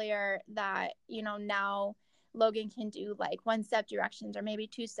mentioned earlier that, you know, now Logan can do like 1-step directions or maybe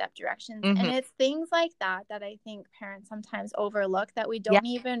 2-step directions. And it's things like that I think parents sometimes overlook, that we don't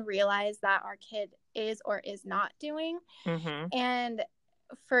even realize that our kid is or is not doing. And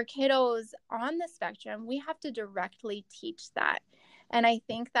for kiddos on the spectrum, we have to directly teach that. And I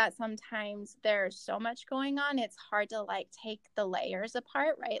think that sometimes there's so much going on, it's hard to like take the layers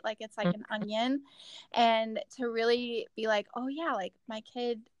apart, right? Like it's like an onion, and to really be like, oh yeah, like my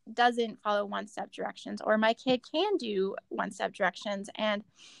kid doesn't follow 1-step directions, or my kid can do 1-step directions. And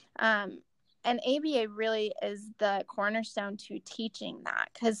ABA really is the cornerstone to teaching that,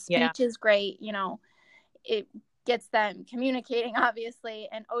 because speech is great, you know, it gets them communicating, obviously,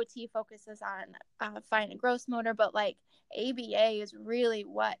 and OT focuses on fine and gross motor, but like ABA is really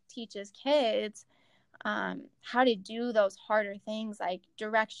what teaches kids how to do those harder things like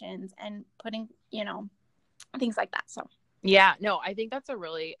directions and putting, you know, things like that. So yeah, no, I think that's a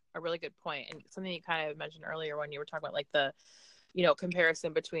really good point, and something you kind of mentioned earlier when you were talking about like the, you know,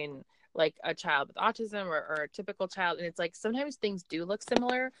 comparison between like a child with autism or a typical child, and it's like sometimes things do look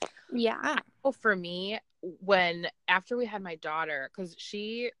similar. Yeah. For me, after we had my daughter, because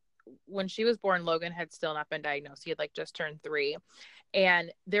when she was born, Logan had still not been diagnosed. He had like just turned 3,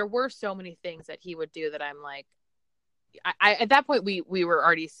 and there were so many things that he would do that I'm like, I at that point we were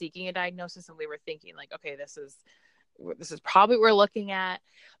already seeking a diagnosis, and we were thinking like, okay, this is probably what we're looking at.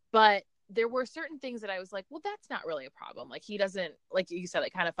 But there were certain things that I was like, well, that's not really a problem. Like he doesn't, like you said,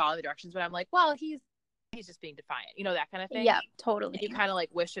 like kind of follow the directions. But I'm like, well, he's just being defiant, you know, that kind of thing. Yeah, totally. And you kind of like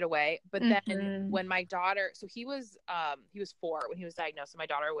wish it away. But then when my daughter, so he was 4 when he was diagnosed, and my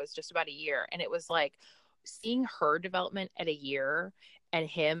daughter was just about a year. And it was like seeing her development at a year and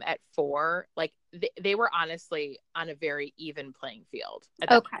him at 4, like they were honestly on a very even playing field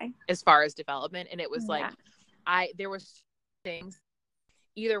as far as development. And it was like, there was things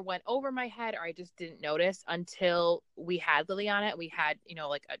either went over my head or I just didn't notice until we had Liliana. We had, you know,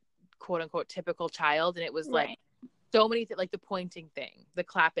 like a quote unquote typical child. And it was like so many like the pointing thing, the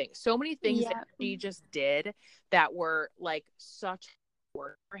clapping, so many things that she just did that were like such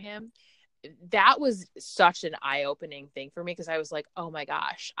work for him. That was such an eye-opening thing for me, because I was like, oh my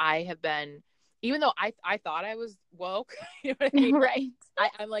gosh, I have been, even though I thought I was woke, you know what I mean? Right.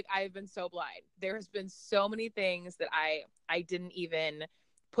 I'm like, I've been so blind. There has been so many things that I didn't even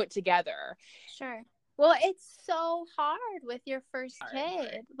put together. Sure. Well, it's so hard with your first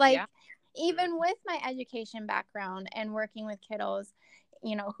kid. Like, even with my education background and working with kiddos,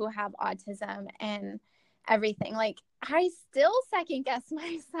 you know, who have autism and everything, like I still second guess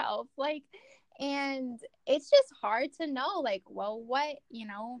myself. Like, and it's just hard to know, like, well, what, you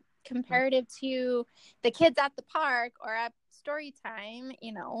know, comparative to the kids at the park or at story time,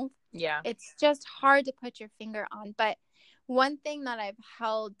 you know, it's just hard to put your finger on. But one thing that I've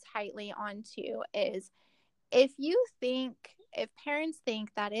held tightly onto is, if parents think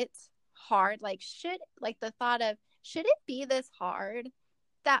that it's hard, like the thought of, should it be this hard?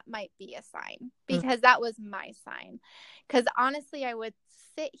 That might be a sign, because that was my sign. Because honestly, I would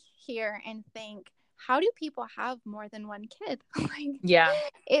sit here and think, how do people have more than one kid? Like,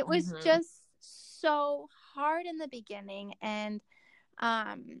 it was just so hard in the beginning. And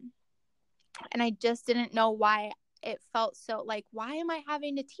I just didn't know why it felt so, like, why am I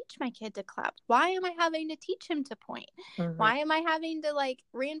having to teach my kid to clap? Why am I having to teach him to point? Why am I having to like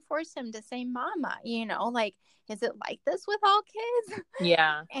reinforce him to say mama? You know, like, is it like this with all kids?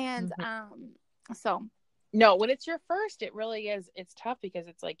 Yeah. And so no, when it's your first, it really is. It's tough, because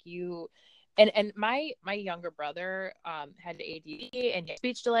it's like you and my younger brother had ADD and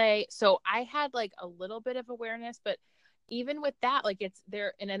speech delay, so I had like a little bit of awareness. But even with that, like it's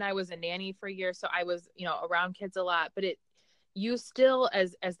there. And then I was a nanny for a year, so I was, you know, around kids a lot. But you still,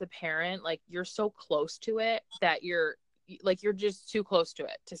 as the parent, like you're so close to it that you're just too close to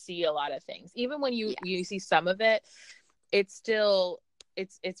it to see a lot of things. Even when you see some of it, it's still,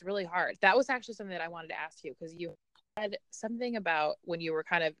 it's really hard. That was actually something that I wanted to ask you, because you had something about when you were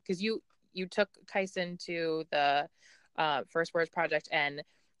kind of, because you took Kyson to the First Words Project, and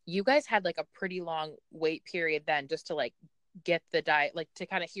you guys had like a pretty long wait period then, just to like get the diet, like to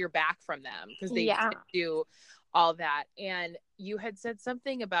kind of hear back from them, because they do all that. And you had said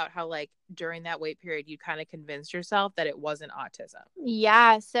something about how like during that wait period, you kind of convinced yourself that it wasn't autism.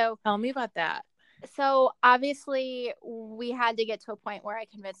 Yeah. So tell me about that. So obviously we had to get to a point where I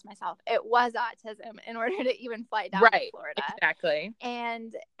convinced myself it was autism in order to even fly down to Florida. Exactly.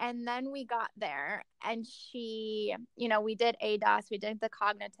 And then we got there and she, we did ADOS, we did the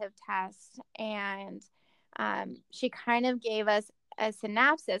cognitive test, and she kind of gave us a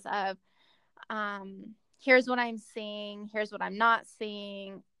synopsis of here's what I'm seeing, here's what I'm not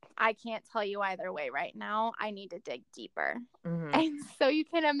seeing. I can't tell you either way right now. I need to dig deeper. Mm-hmm. And so you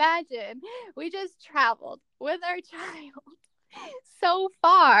can imagine, we just traveled with our child so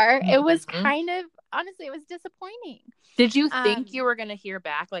far. Mm-hmm. It was kind of, honestly, it was disappointing. Did you think you were going to hear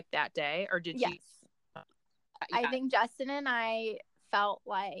back like that day, or did yes. you? I think Justin and I felt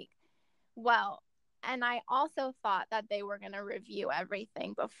like, well, and I also thought that they were going to review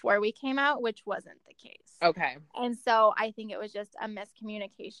everything before we came out, which wasn't the case. Okay. And so I think it was just a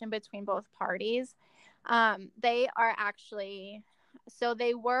miscommunication between both parties. They are actually, so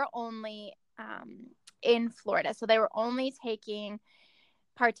they were only in Florida. So they were only taking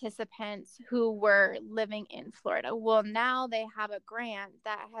participants who were living in Florida. Well, now they have a grant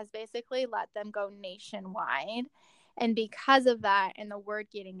that has basically let them go nationwide. And because of that and the word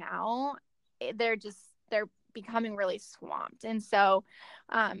getting out, they're becoming really swamped. And so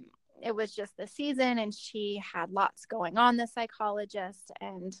it was just the season, and she had lots going on, the psychologist,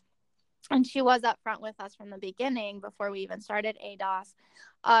 and she was upfront with us from the beginning before we even started ADOS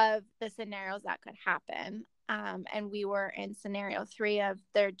of the scenarios that could happen. And we were in scenario 3 of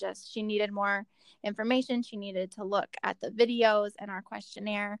she needed more information. She needed to look at the videos and our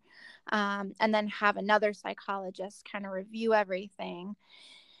questionnaire, and then have another psychologist kind of review everything.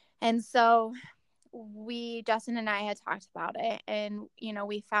 And so Justin and I had talked about it, and,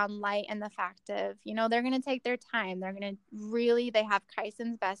 we found light in the fact of, they're going to take their time. They're going to they have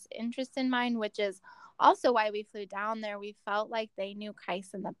Kyson's best interest in mind, which is also why we flew down there. We felt like they knew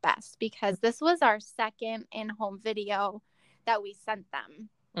Kyson the best because this was our second in-home video that we sent them.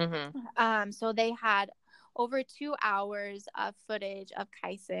 Mm-hmm. So they had over 2 hours of footage of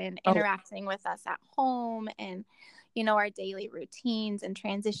Kyson interacting with us at home, and, our daily routines and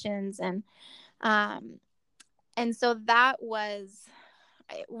transitions. And so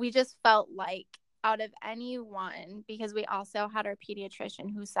we just felt like out of anyone, because we also had our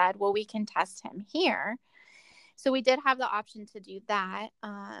pediatrician who said, well, we can test him here. So we did have the option to do that.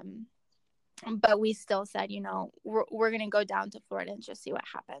 But we still said, we're going to go down to Florida and just see what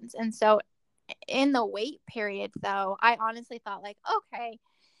happens. And so in the wait period, though, I honestly thought like, okay,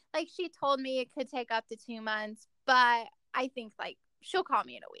 like she told me it could take up to 2 months, but I think like she'll call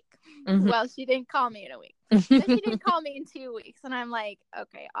me in a week. Mm-hmm. Well, she didn't call me in a week. Then she didn't call me in 2 weeks. And I'm like,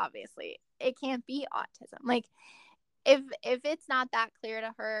 okay, obviously it can't be autism. Like if it's not that clear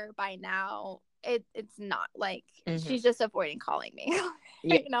to her by now, it's not like she's just avoiding calling me.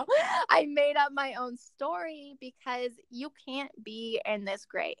 Yeah. I made up my own story because you can't be in this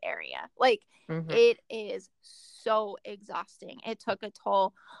gray area. Like it is so exhausting. It took a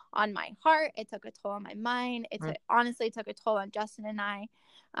toll on my heart. It took a toll on my mind. Honestly took a toll on Justin and I.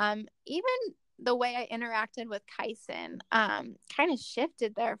 Even the way I interacted with Kyson kind of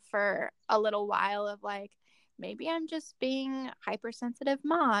shifted there for a little while of like, maybe I'm just being hypersensitive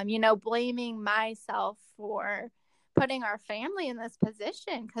mom, blaming myself for putting our family in this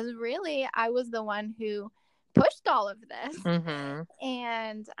position. Because really, I was the one who pushed all of this. Mm-hmm.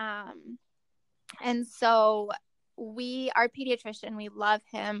 And so our pediatrician, we love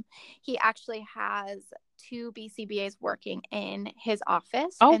him. He actually has 2 BCBAs working in his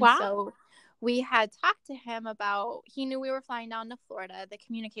office. Oh, and wow. So we had talked to him about, he knew we were flying down to Florida. The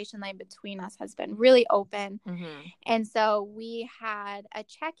communication line between us has been really open. Mm-hmm. And so we had a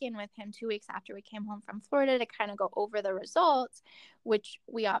check-in with him 2 weeks after we came home from Florida to kind of go over the results, which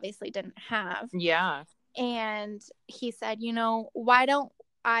we obviously didn't have. Yeah. And he said, why don't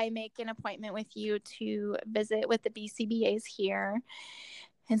I make an appointment with you to visit with the BCBAs here?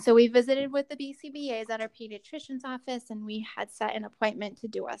 And so we visited with the BCBAs at our pediatrician's office, and we had set an appointment to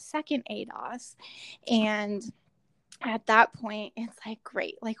do a second ADOS. And at that point, it's like,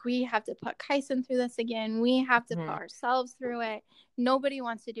 great. Like, we have to put Kyson through this again. We have to put ourselves through it. Nobody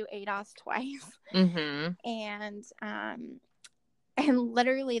wants to do ADOS twice. Mm-hmm. And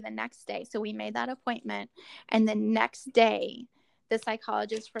literally the next day, so we made that appointment, and the next day, the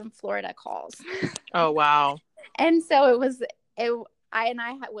psychologist from Florida calls. Oh, wow. And so I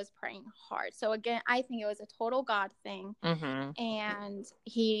was praying hard. So again, I think it was a total God thing. Mm-hmm. And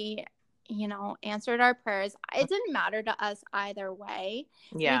he, answered our prayers. It didn't matter to us either way.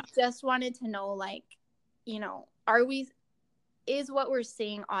 Yeah. We just wanted to know, like, is what we're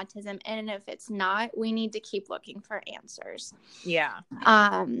seeing autism? And if it's not, we need to keep looking for answers. Yeah.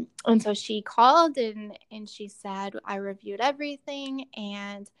 And so she called and she said, I reviewed everything.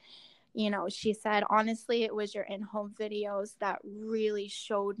 And, she said, honestly, it was your in-home videos that really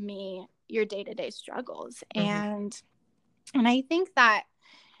showed me your day-to-day struggles. And I think that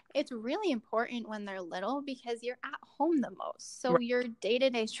it's really important when they're little because you're at home the most. So your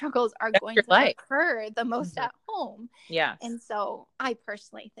day-to-day struggles are going to occur the most at home. Yeah. And so I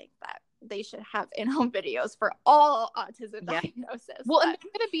personally think that they should have in-home videos for all autism diagnoses. Well, and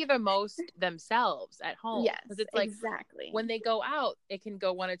they're going to be the most themselves at home. Yes, because it's like, exactly. When they go out, it can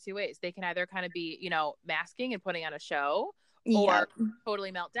go one of two ways. They can either kind of be, masking and putting on a show, or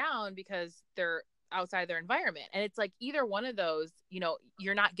totally melt down because they're outside their environment. And it's like either one of those,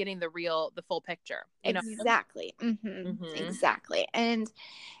 you're not getting the full picture. Exactly. Exactly. And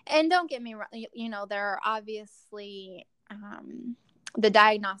don't get me wrong, there are obviously the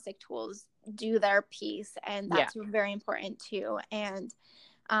diagnostic tools do their piece, and that's very important too. And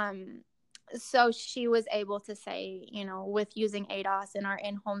so she was able to say, with using ADOS in our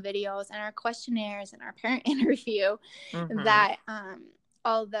in-home videos and our questionnaires and our parent interview, that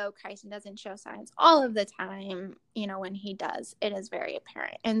although Kyson doesn't show signs all of the time, when he does, it is very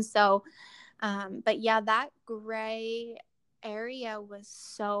apparent. And so, but yeah, that gray area was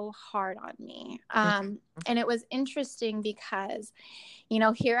so hard on me. And it was interesting because,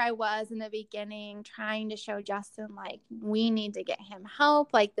 here I was in the beginning trying to show Justin, like, we need to get him help.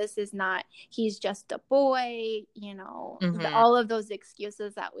 Like, this is not, he's just a boy, all of those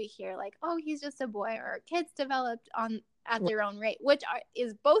excuses that we hear, like, oh, he's just a boy, or kids developed at their own rate, which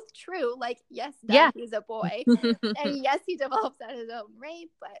is both true. Like, yes, he's a boy and yes, he develops at his own rate.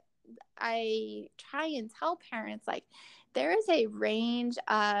 But I try and tell parents, like, there is a range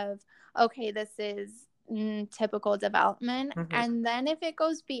of, okay, this is typical development. And then if it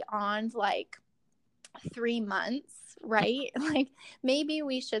goes beyond like 3 months, right? Like, maybe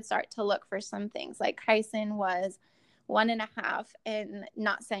we should start to look for some things. Like, Kyson was 1.5 and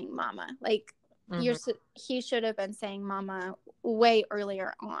not saying mama. Like, he should have been saying mama way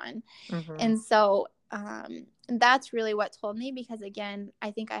earlier on. And so that's really what told me, because again,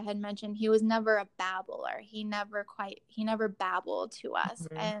 I think I had mentioned he was never a babbler. He never babbled to us.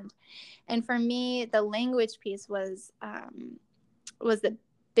 And for me, the language piece was the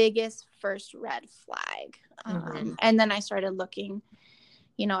biggest first red flag. And then I started looking,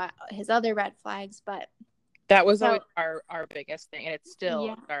 at his other red flags, but that was always our biggest thing. And it's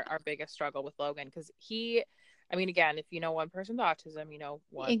still our biggest struggle with Logan, because again, if you know one person's autism, you know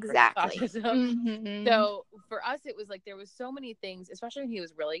one person's autism. So for us, it was like there was so many things, especially when he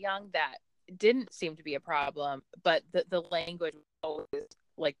was really young, that didn't seem to be a problem. But the language was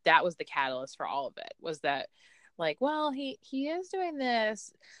like, that was the catalyst for all of it, was that, like, well, he is doing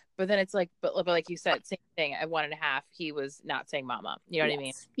this. But then it's like, but like you said, same thing. At 1.5, he was not saying mama. You know what I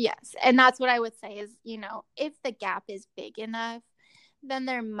mean? Yes. And that's what I would say is, if the gap is big enough, then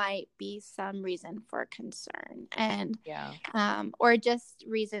there might be some reason for concern, and or just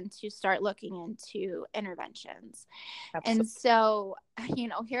reason to start looking into interventions. Absolutely. And so,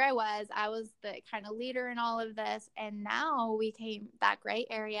 here I was the kind of leader in all of this, and now we came that gray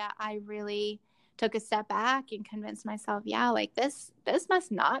area. I really took a step back and convinced myself, like, this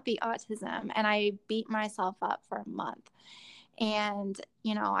must not be autism. And I beat myself up for a month. And,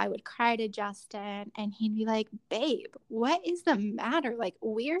 I would cry to Justin and he'd be like, babe, what is the matter? Like,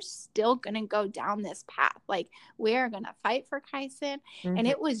 we're still going to go down this path. Like, we're going to fight for Kyson. And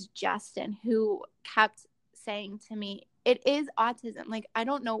it was Justin who kept saying to me, it is autism. Like, I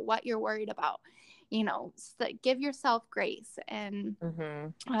don't know what you're worried about, so give yourself grace. And,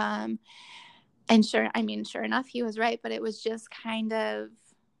 and sure enough, he was right. But it was just kind of,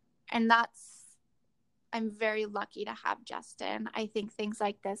 and I'm very lucky to have Justin. I think things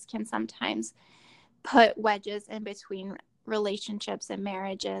like this can sometimes put wedges in between relationships and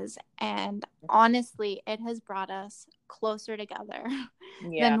marriages. And honestly, it has brought us closer together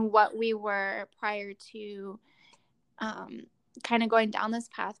than what we were prior to kind of going down this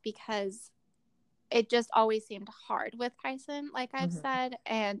path, because it just always seemed hard with Kyson, like I've said.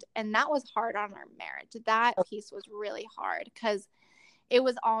 And that was hard on our marriage. That piece was really hard because it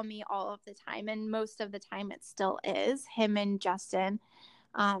was all me all of the time. And most of the time it still is. Him and Justin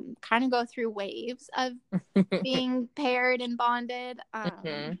kind of go through waves of being paired and bonded.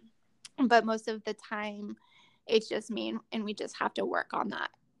 But most of the time it's just me, and we just have to work on that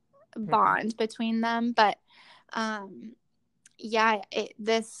bond between them. But yeah,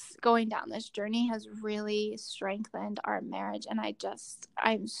 this going down this journey has really strengthened our marriage, and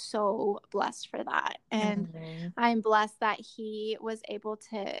I'm so blessed for that. And I'm blessed that he was able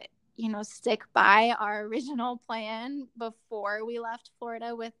to, stick by our original plan before we left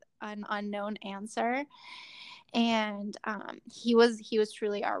Florida with an unknown answer. And he was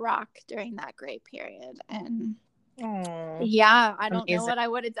truly our rock during that great period. And yeah, I don't know what I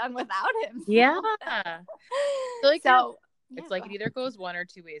would have done without him. Yeah. Like so it's like it either goes one or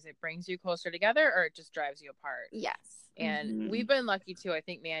two ways. It brings you closer together or it just drives you apart. Yes. And we've been lucky too. I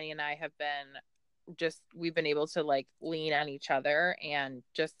think Manny and I have been we've been able to like lean on each other, and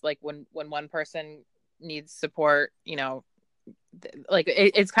just like when one person needs support, like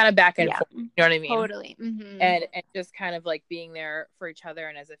it's kind of back and forth, you know what I mean? Totally. And just kind of like being there for each other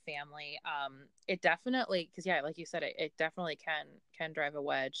and as a family. It definitely, because like you said, it definitely can drive a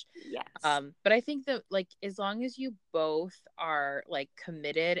wedge. Yes. But I think that like as long as you both are like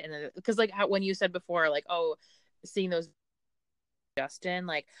committed, and because like when you said before, like, oh, seeing those Justin,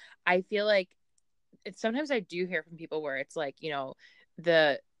 like I feel like sometimes I do hear from people where it's like,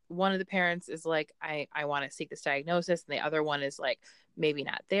 the one of the parents is like, I want to seek this diagnosis, and the other one is like maybe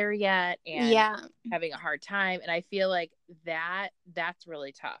not there yet and having a hard time. And I feel like that's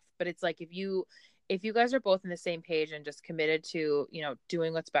really tough. But it's like if you guys are both on the same page and just committed to,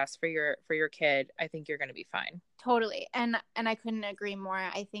 doing what's best for your kid, I think you're going to be fine. Totally. And I couldn't agree more.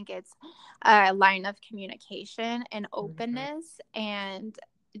 I think it's a line of communication and openness and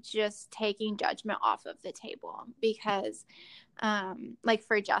just taking judgment off of the table, because like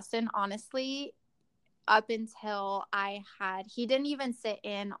for Justin, honestly, up until he didn't even sit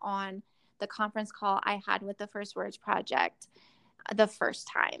in on the conference call I had with the First Words Project the first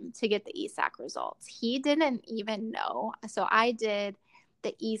time to get the ESAC results. He didn't even know. So I did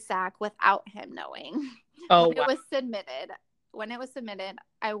the ESAC without him knowing. Oh, when it was submitted,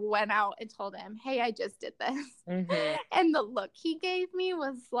 I went out and told him, hey, I just did this. And the look he gave me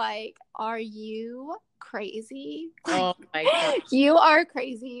was like, are you crazy? Oh my God. You are a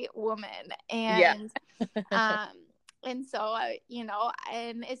crazy woman. And, and so,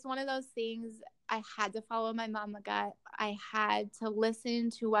 and it's one of those things, I had to follow my mama gut. I had to listen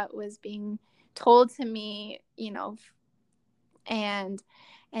to what was being told to me,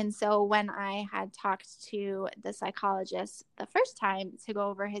 and so when I had talked to the psychologist the first time to go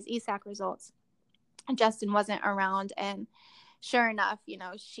over his ESAC results, Justin wasn't around. And sure enough,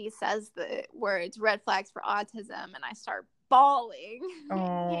 she says the words "red flags for autism," and I start bawling.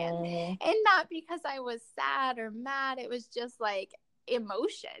 And not because I was sad or mad. It was just like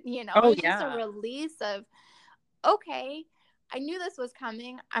emotion, it was just a release of, okay, I knew this was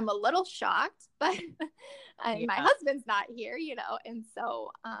coming. I'm a little shocked, but my husband's not here, and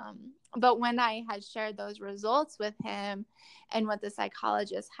so, but when I had shared those results with him and what the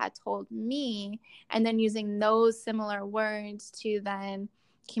psychologist had told me, and then using those similar words to then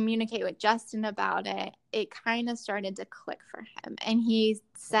communicate with Justin about it, it kind of started to click for him. And he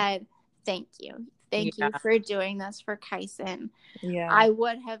said, thank you. Thank you for doing this for Kyson. I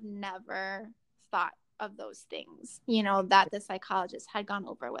would have never thought of those things, that the psychologist had gone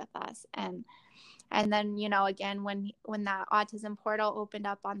over with us. And then, again, when that autism portal opened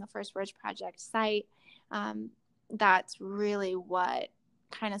up on the First Words Project site, that's really what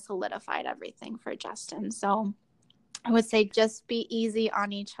kind of solidified everything for Justin. So I would say just be easy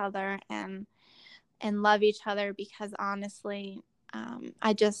on each other and love each other, because honestly,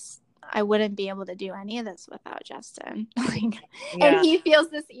 I wouldn't be able to do any of this without Justin. And he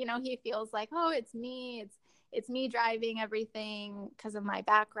feels this, he feels like, oh, it's me driving everything because of my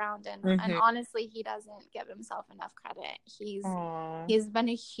background. And honestly, he doesn't give himself enough credit. He's been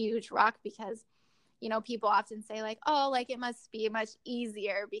a huge rock, because, people often say like, oh, like it must be much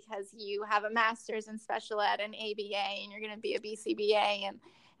easier because you have a master's in special ed and ABA and you're going to be a BCBA.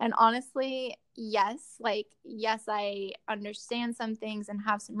 And honestly, yes, I understand some things and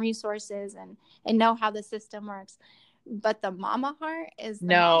have some resources and know how the system works. But the mama heart is the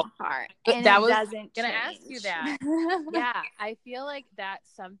mama heart. And that was going to ask you that. Yeah, I feel like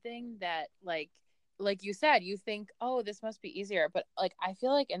that's something that like you said, you think, oh, this must be easier. But like, I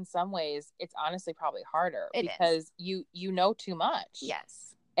feel like in some ways it's honestly probably harder because you know too much.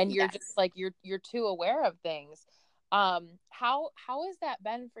 Yes. And you're just like, you're too aware of things. How has that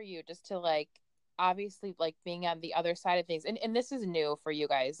been for you, just to like, obviously like being on the other side of things, and this is new for you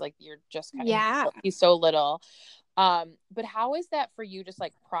guys, like you're just kind of he's so little, but how is that for you, just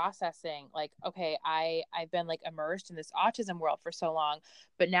like processing like, okay, I've been like immersed in this autism world for so long,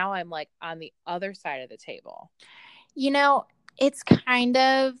 but now I'm like on the other side of the table? It's kind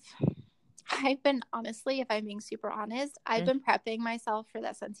of I've been, honestly, if I'm being super honest, I've been prepping myself for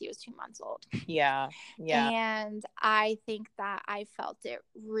this since he was 2 months old. Yeah. And I think that I felt it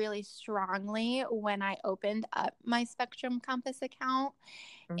really strongly when I opened up my Spectrum Compass account.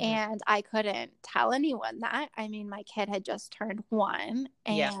 And I couldn't tell anyone that. I mean, my kid had just turned 1,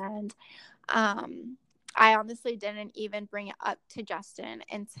 and I honestly didn't even bring it up to Justin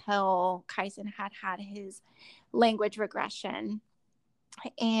until Kyson had his language regression.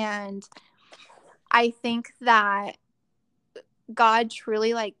 And I think that God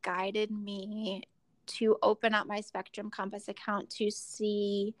truly like guided me to open up my Spectrum Compass account to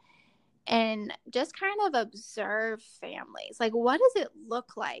see and just kind of observe families. Like, what does it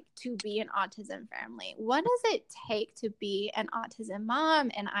look like to be an autism family? What does it take to be an autism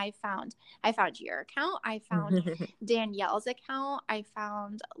mom? And I found your account. I found Danielle's account. I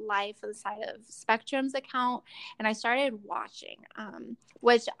found Life on the Side of Spectrum's account. And I started watching,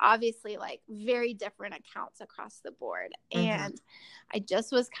 which obviously like very different accounts across the board. And I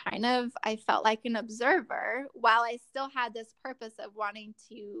just was I felt like an observer while I still had this purpose of wanting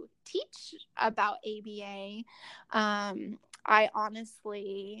to teach about ABA. I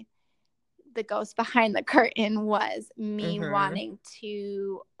honestly, the ghost behind the curtain was me wanting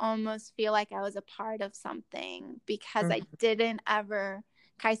to almost feel like I was a part of something, because I didn't ever,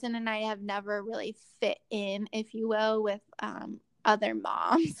 Kyson and I have never really fit in, if you will, with other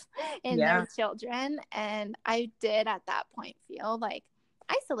moms and their children. And I did at that point feel like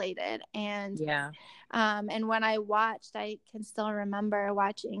isolated. And and when I watched, I can still remember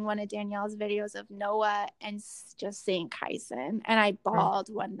watching one of Danielle's videos of Noah and just seeing Kyson, and I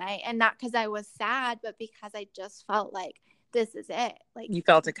bawled one night, and not because I was sad, but because I just felt like this is it. Like, you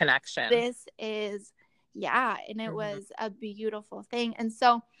felt a connection. This is, and it was a beautiful thing. And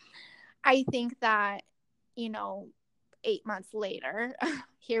so I think that, 8 months later,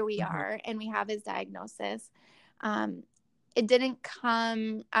 here we are, and we have his diagnosis. It didn't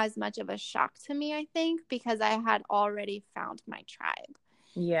come as much of a shock to me, I think, because I had already found my tribe.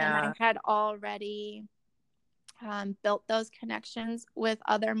 And I had already built those connections with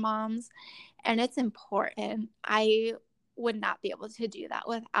other moms. And it's important. I would not be able to do that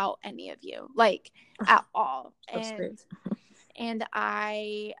without any of you, like at all. And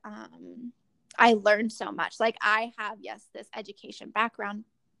I learned so much. Like, I have, yes, this education background,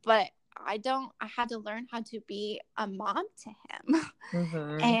 but I had to learn how to be a mom to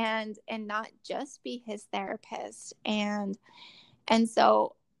him and not just be his therapist. And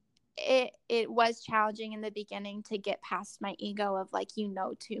so it was challenging in the beginning to get past my ego of like,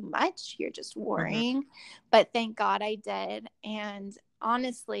 too much, you're just worrying. But thank God I did. And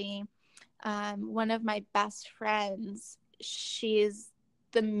honestly, one of my best friends, she's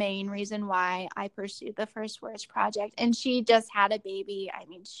the main reason why I pursued the First Words Project. And she just had a baby. I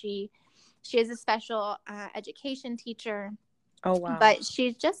mean, she is a special education teacher. Oh, wow. But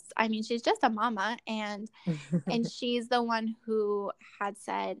she's just a mama. And she's the one who had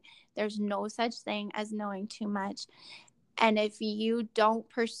said, there's no such thing as knowing too much. And if you don't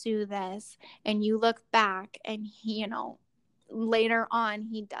pursue this and you look back and later on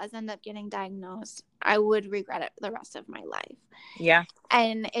he does end up getting diagnosed, I would regret it the rest of my life. Yeah.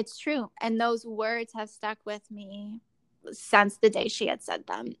 And it's true. And those words have stuck with me since the day she had said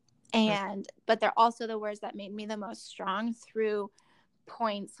them. But they're also the words that made me the most strong through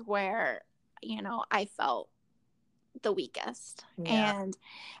points where, I felt the weakest. And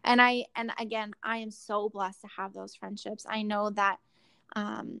again, I am so blessed to have those friendships. I know that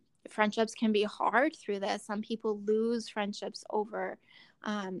friendships can be hard through this. Some people lose friendships over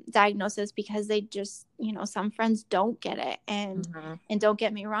diagnosis because they just, some friends don't get it. And don't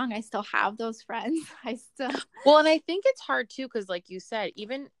get me wrong, I still have those friends. Well, and I think it's hard too, because like you said,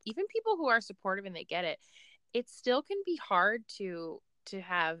 even people who are supportive and they get it, it still can be hard to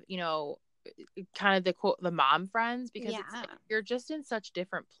have, kind of the mom friends, because it's like, you're just in such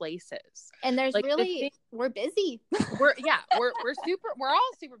different places. And there's like, we're busy. we're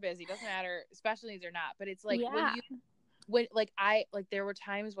all super busy. Doesn't matter, specialties or not. But it's like there were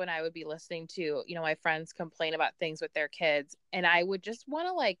times when I would be listening to, my friends complain about things with their kids, and I would just want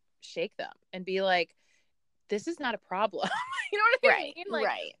to like shake them and be like, this is not a problem. You know what I mean?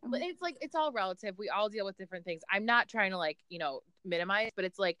 Like, it's like, it's all relative. We all deal with different things. I'm not trying to like, minimize, but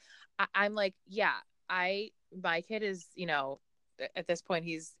it's like, I'm like, my kid is, at this point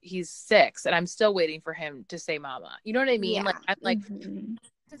he's 6 and I'm still waiting for him to say mama. You know what I mean? Yeah. Like, I'm like,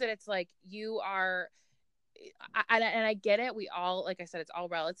 that it's like, you are, and I get it. We all, like I said, it's all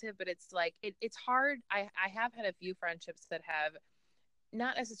relative, but it's like, it's hard. I have had a few friendships that have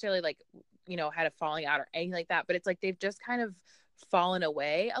not necessarily like, had a falling out or anything like that, but it's like, they've just kind of fallen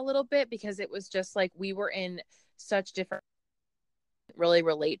away a little bit, because it was just like we were in such different, really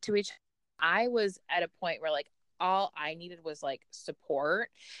relate to each. I was at a point where like all I needed was like support.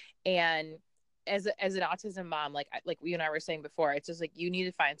 And as an autism mom, like you and I were saying before, it's just like you need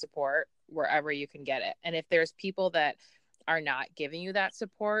to find support wherever you can get it. And if there's people that are not giving you that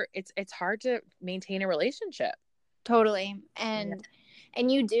support, it's hard to maintain a relationship. Totally. And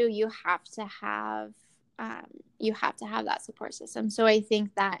you have to have that support system. So I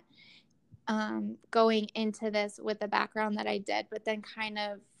think that going into this with the background that I did, but then kind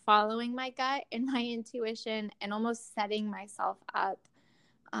of following my gut and my intuition and almost setting myself up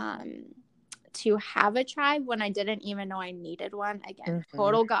to have a tribe when I didn't even know I needed one. Again,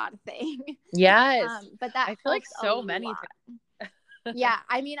 total God thing. Yes. But that I feel like so many yeah,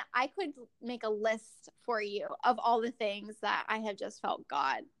 I mean, I could make a list for you of all the things that I have just felt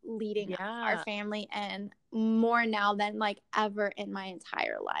God leading our family in more now than like ever in my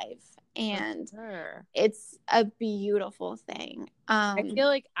entire life. And it's a beautiful thing. I feel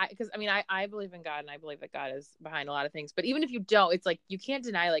like I believe in God, and I believe that God is behind a lot of things, but even if you don't, it's like you can't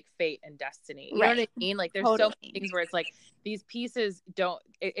deny like fate and destiny. You know what I mean? Like there's so many things where it's like these pieces don't,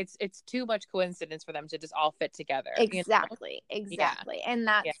 it's too much coincidence for them to just all fit together. Exactly. And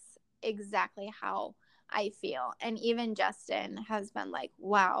that's exactly how I feel. And even Justin has been like,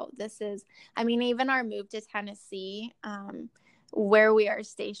 wow, even our move to Tennessee, where we are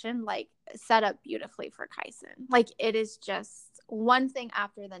stationed, like set up beautifully for Kyson. Like it is just one thing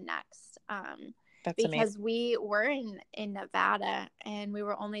after the next. That's because amazing. We were in Nevada, and we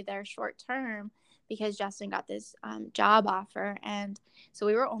were only there short term because Justin got this job offer. And so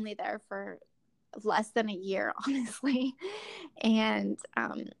we were only there for less than a year, honestly. And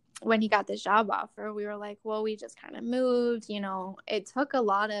when he got this job offer, we were like, well, we just kind of moved, it took a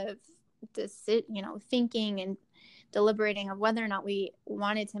lot of thinking and deliberating of whether or not we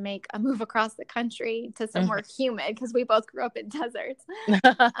wanted to make a move across the country to somewhere humid, because we both grew up in deserts.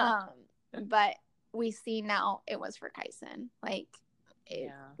 But we see now it was for Kyson. Like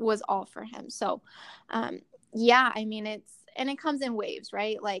it was all for him. So it comes in waves,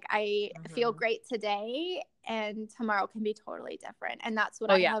 right? Like I feel great today, and tomorrow can be totally different. And that's what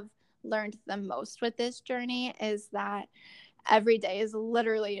I have learned the most with this journey, is that every day is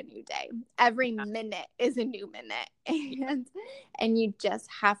literally a new day. Every minute is a new minute. And you just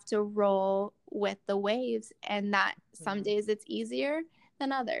have to roll with the waves, and that some days it's easier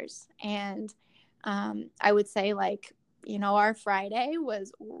than others. And I would say like, our Friday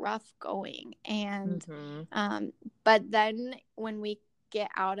was rough going. And but then when we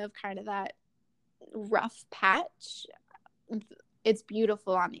get out of kind of that rough patch, it's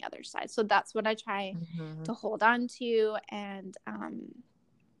beautiful on the other side. So that's what I try to hold on to. And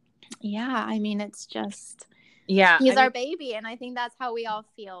it's just he's our baby, and I think that's how we all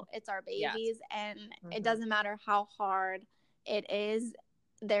feel. It's our babies, and it doesn't matter how hard it is,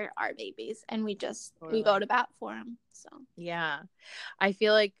 they're our babies, and we go to bat for them. So I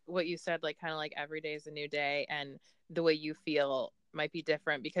feel like what you said, like kind of like every day is a new day, and the way you feel might be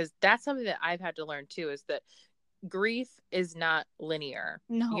different, because that's something that I've had to learn too, is that grief is not linear.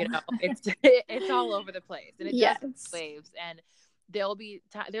 No, it's all over the place, and it does waves. And there'll be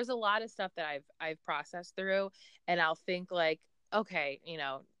there's a lot of stuff that I've processed through, and I'll think like, okay,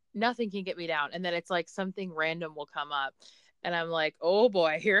 nothing can get me down, and then it's like something random will come up, and I'm like, oh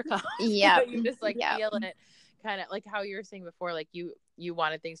boy, here it comes. You just like feel it, kind of like how you were saying before, like you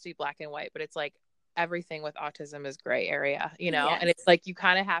wanted things to be black and white, but it's like everything with autism is gray area, and it's like you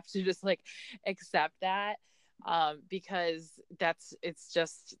kind of have to just like accept that, because that's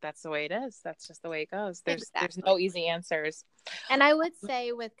the way it is. That's just the way it goes. There's no easy answers. And I would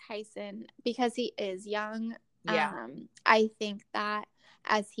say with Kyson, because he is young, I think that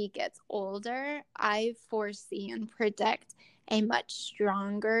as he gets older, I foresee and predict a much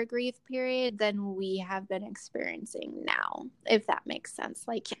stronger grief period than we have been experiencing now, if that makes sense.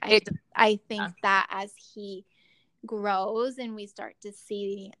 Like I think that as he grows and we start to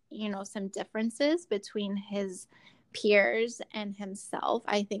see, some differences between his peers and himself,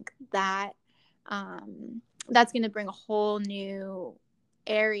 I think that that's going to bring a whole new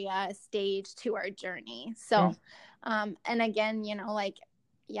stage to our journey. So, and again,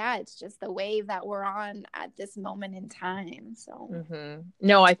 it's just the wave that we're on at this moment in time. So,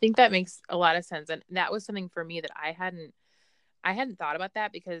 no, I think that makes a lot of sense. And that was something for me that I hadn't thought about,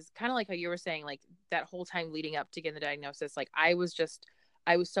 that because kind of like how you were saying, like that whole time leading up to getting the diagnosis, like I was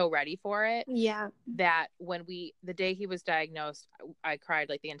so ready for it. Yeah. That when the day he was diagnosed, I cried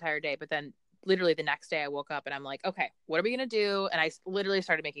like the entire day, but then literally the next day I woke up and I'm like, okay, what are we going to do? And I literally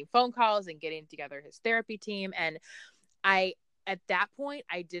started making phone calls and getting together his therapy team. And at that point,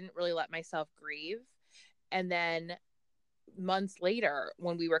 I didn't really let myself grieve. And then months later,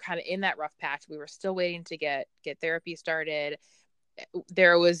 when we were kind of in that rough patch, we were still waiting to get therapy started.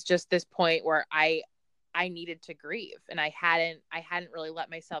 There was just this point where I needed to grieve, and I hadn't really let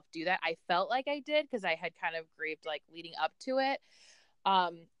myself do that. I felt like I did, because I had kind of grieved like leading up to it.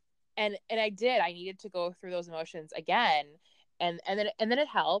 And I did. I needed to go through those emotions again. And then it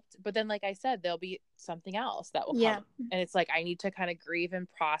helped. But then, like I said, there'll be something else that will come. And it's like, I need to kind of grieve and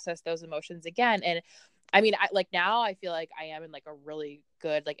process those emotions again. And I mean, now I feel like I am in like a really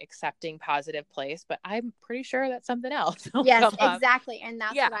good, like accepting, positive place, but I'm pretty sure that's something else. Yes, exactly. And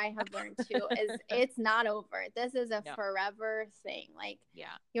that's what I have learned too, is it's not over. This is a forever thing. Like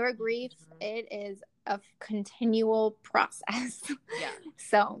your grief, it is a continual process.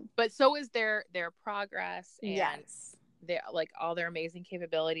 But so is their progress, and like all their amazing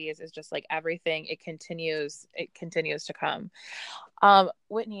capabilities is just like everything. It continues to come.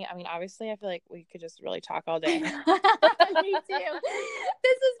 Whitney, I mean, obviously I feel like we could just really talk all day. Me too. This has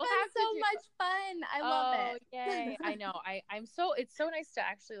been so much fun. I love it. Yay. I know. It's so nice to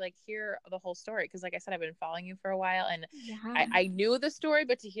actually like hear the whole story, because like I said, I've been following you for a while, and I knew the story,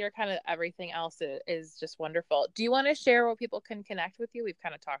 but to hear kind of everything else is just wonderful. Do you want to share where people can connect with you? We've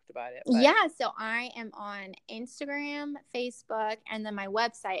kind of talked about it. Yeah, so I am on Instagram, Facebook, and then my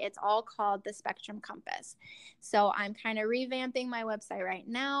website. It's all called The Spectrum Compass. So I'm kind of revamping my website right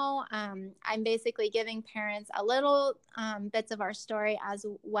now. I'm basically giving parents a little bits of our story, as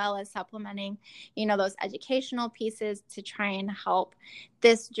well as supplementing, those educational pieces to try and help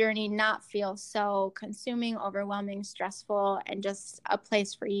this journey not feel so consuming, overwhelming, stressful, and just a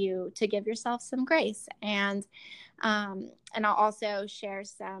place for you to give yourself some grace. And I'll also share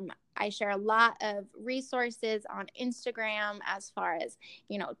I share a lot of resources on Instagram, as far as,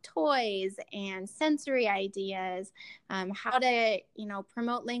 toys and sensory ideas, how to,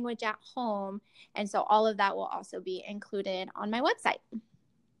 promote language at home. And so all of that will also be included on my website.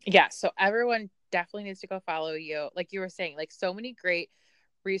 Yeah. So everyone definitely needs to go follow you. Like you were saying, like so many great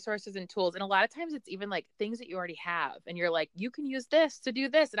resources and tools, and a lot of times it's even like things that you already have, and you're like, you can use this to do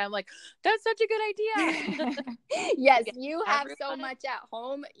this, and I'm like, that's such a good idea. Yes, you have so much at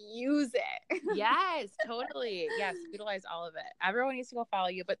home, use it. Yes, totally. Yes, utilize all of it. Everyone needs to go follow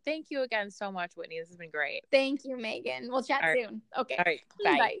you. But thank you again so much, Whitney. This has been great. Thank you, Megan. We'll chat soon. Okay. All right.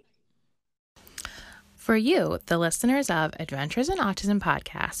 Bye. For you, the listeners of Adventures in Autism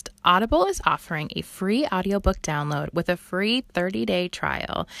podcast, Audible is offering a free audiobook download with a free 30-day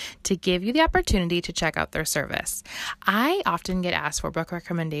trial to give you the opportunity to check out their service. I often get asked for book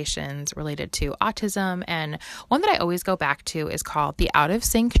recommendations related to autism, and one that I always go back to is called The Out of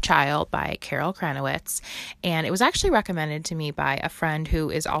Sync Child by Carol Kranowitz, and it was actually recommended to me by a friend who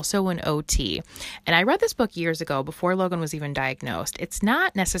is also an OT. And I read this book years ago, before Logan was even diagnosed. It's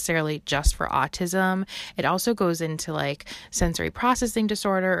not necessarily just for autism. It also goes into like sensory processing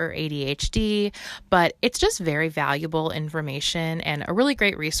disorder or ADHD, but it's just very valuable information and a really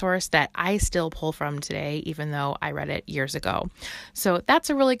great resource that I still pull from today, even though I read it years ago. So that's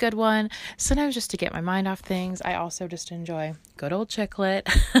a really good one. Sometimes just to get my mind off things, I also just enjoy good old chick lit.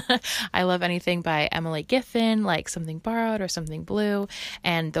 I love anything by Emily Giffin, like Something Borrowed or Something Blue,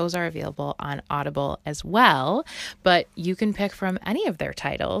 and those are available on Audible as well, but you can pick from any of their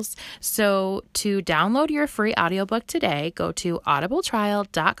titles. So to download your free audiobook today, go to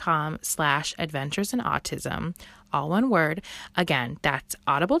audibletrial.com/adventuresinautism, all one word. Again, that's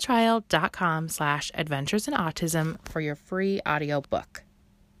audibletrial.com/adventuresinautism for your free audiobook.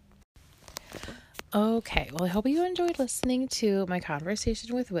 Okay, well, I hope you enjoyed listening to my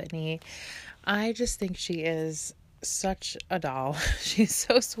conversation with Whitney. I just think she is such a doll. She's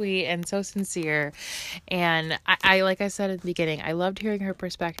so sweet and so sincere. And I like I said at the beginning, I loved hearing her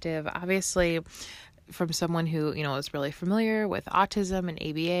perspective. Obviously, from someone who, is really familiar with autism and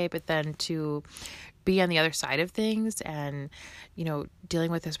ABA, but then to be on the other side of things and,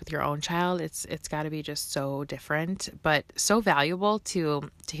 dealing with this with your own child, it's got to be just so different, but so valuable to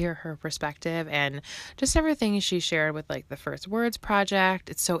hear her perspective and just everything she shared with like the First Words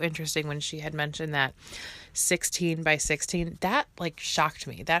Project. It's so interesting when she had mentioned that 16 by 16, that like shocked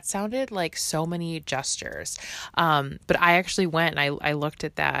me. That sounded like so many gestures. But I actually went and I looked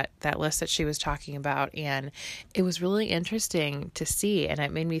at that list that she was talking about, and it was really interesting to see. And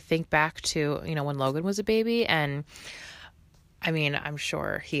it made me think back to, when Logan was a baby. And I mean, I'm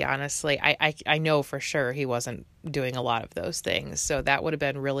sure he honestly, I know for sure he wasn't doing a lot of those things. So that would have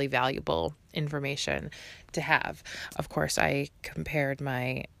been really valuable information to have. Of course, I compared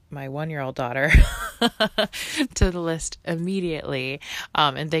my my 1-year-old daughter to the list immediately.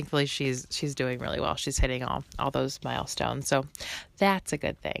 And thankfully she's doing really well. She's hitting all those milestones. So that's a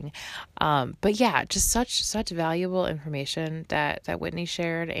good thing. But yeah, just such valuable information that Whitney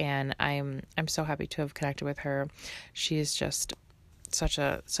shared. And I'm so happy to have connected with her. She is just such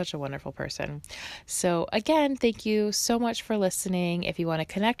a wonderful person. So again, thank you so much for listening. If you want to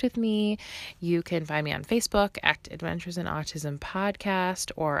connect with me, you can find me on Facebook at Adventures in Autism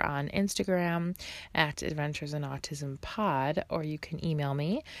Podcast, or on Instagram at Adventures in Autism Pod, or you can email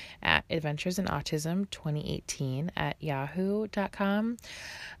me at adventuresinautism2018@yahoo.com.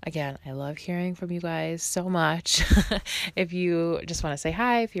 Again, I love hearing from you guys so much. If you just want to say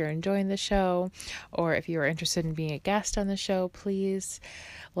hi, if you're enjoying the show, or if you are interested in being a guest on the show, please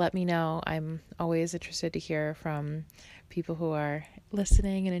let me know. I'm always interested to hear from people who are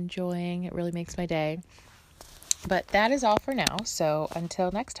listening and enjoying. It really makes my day. But that is all for now. So until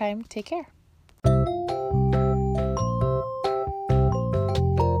next time, take care.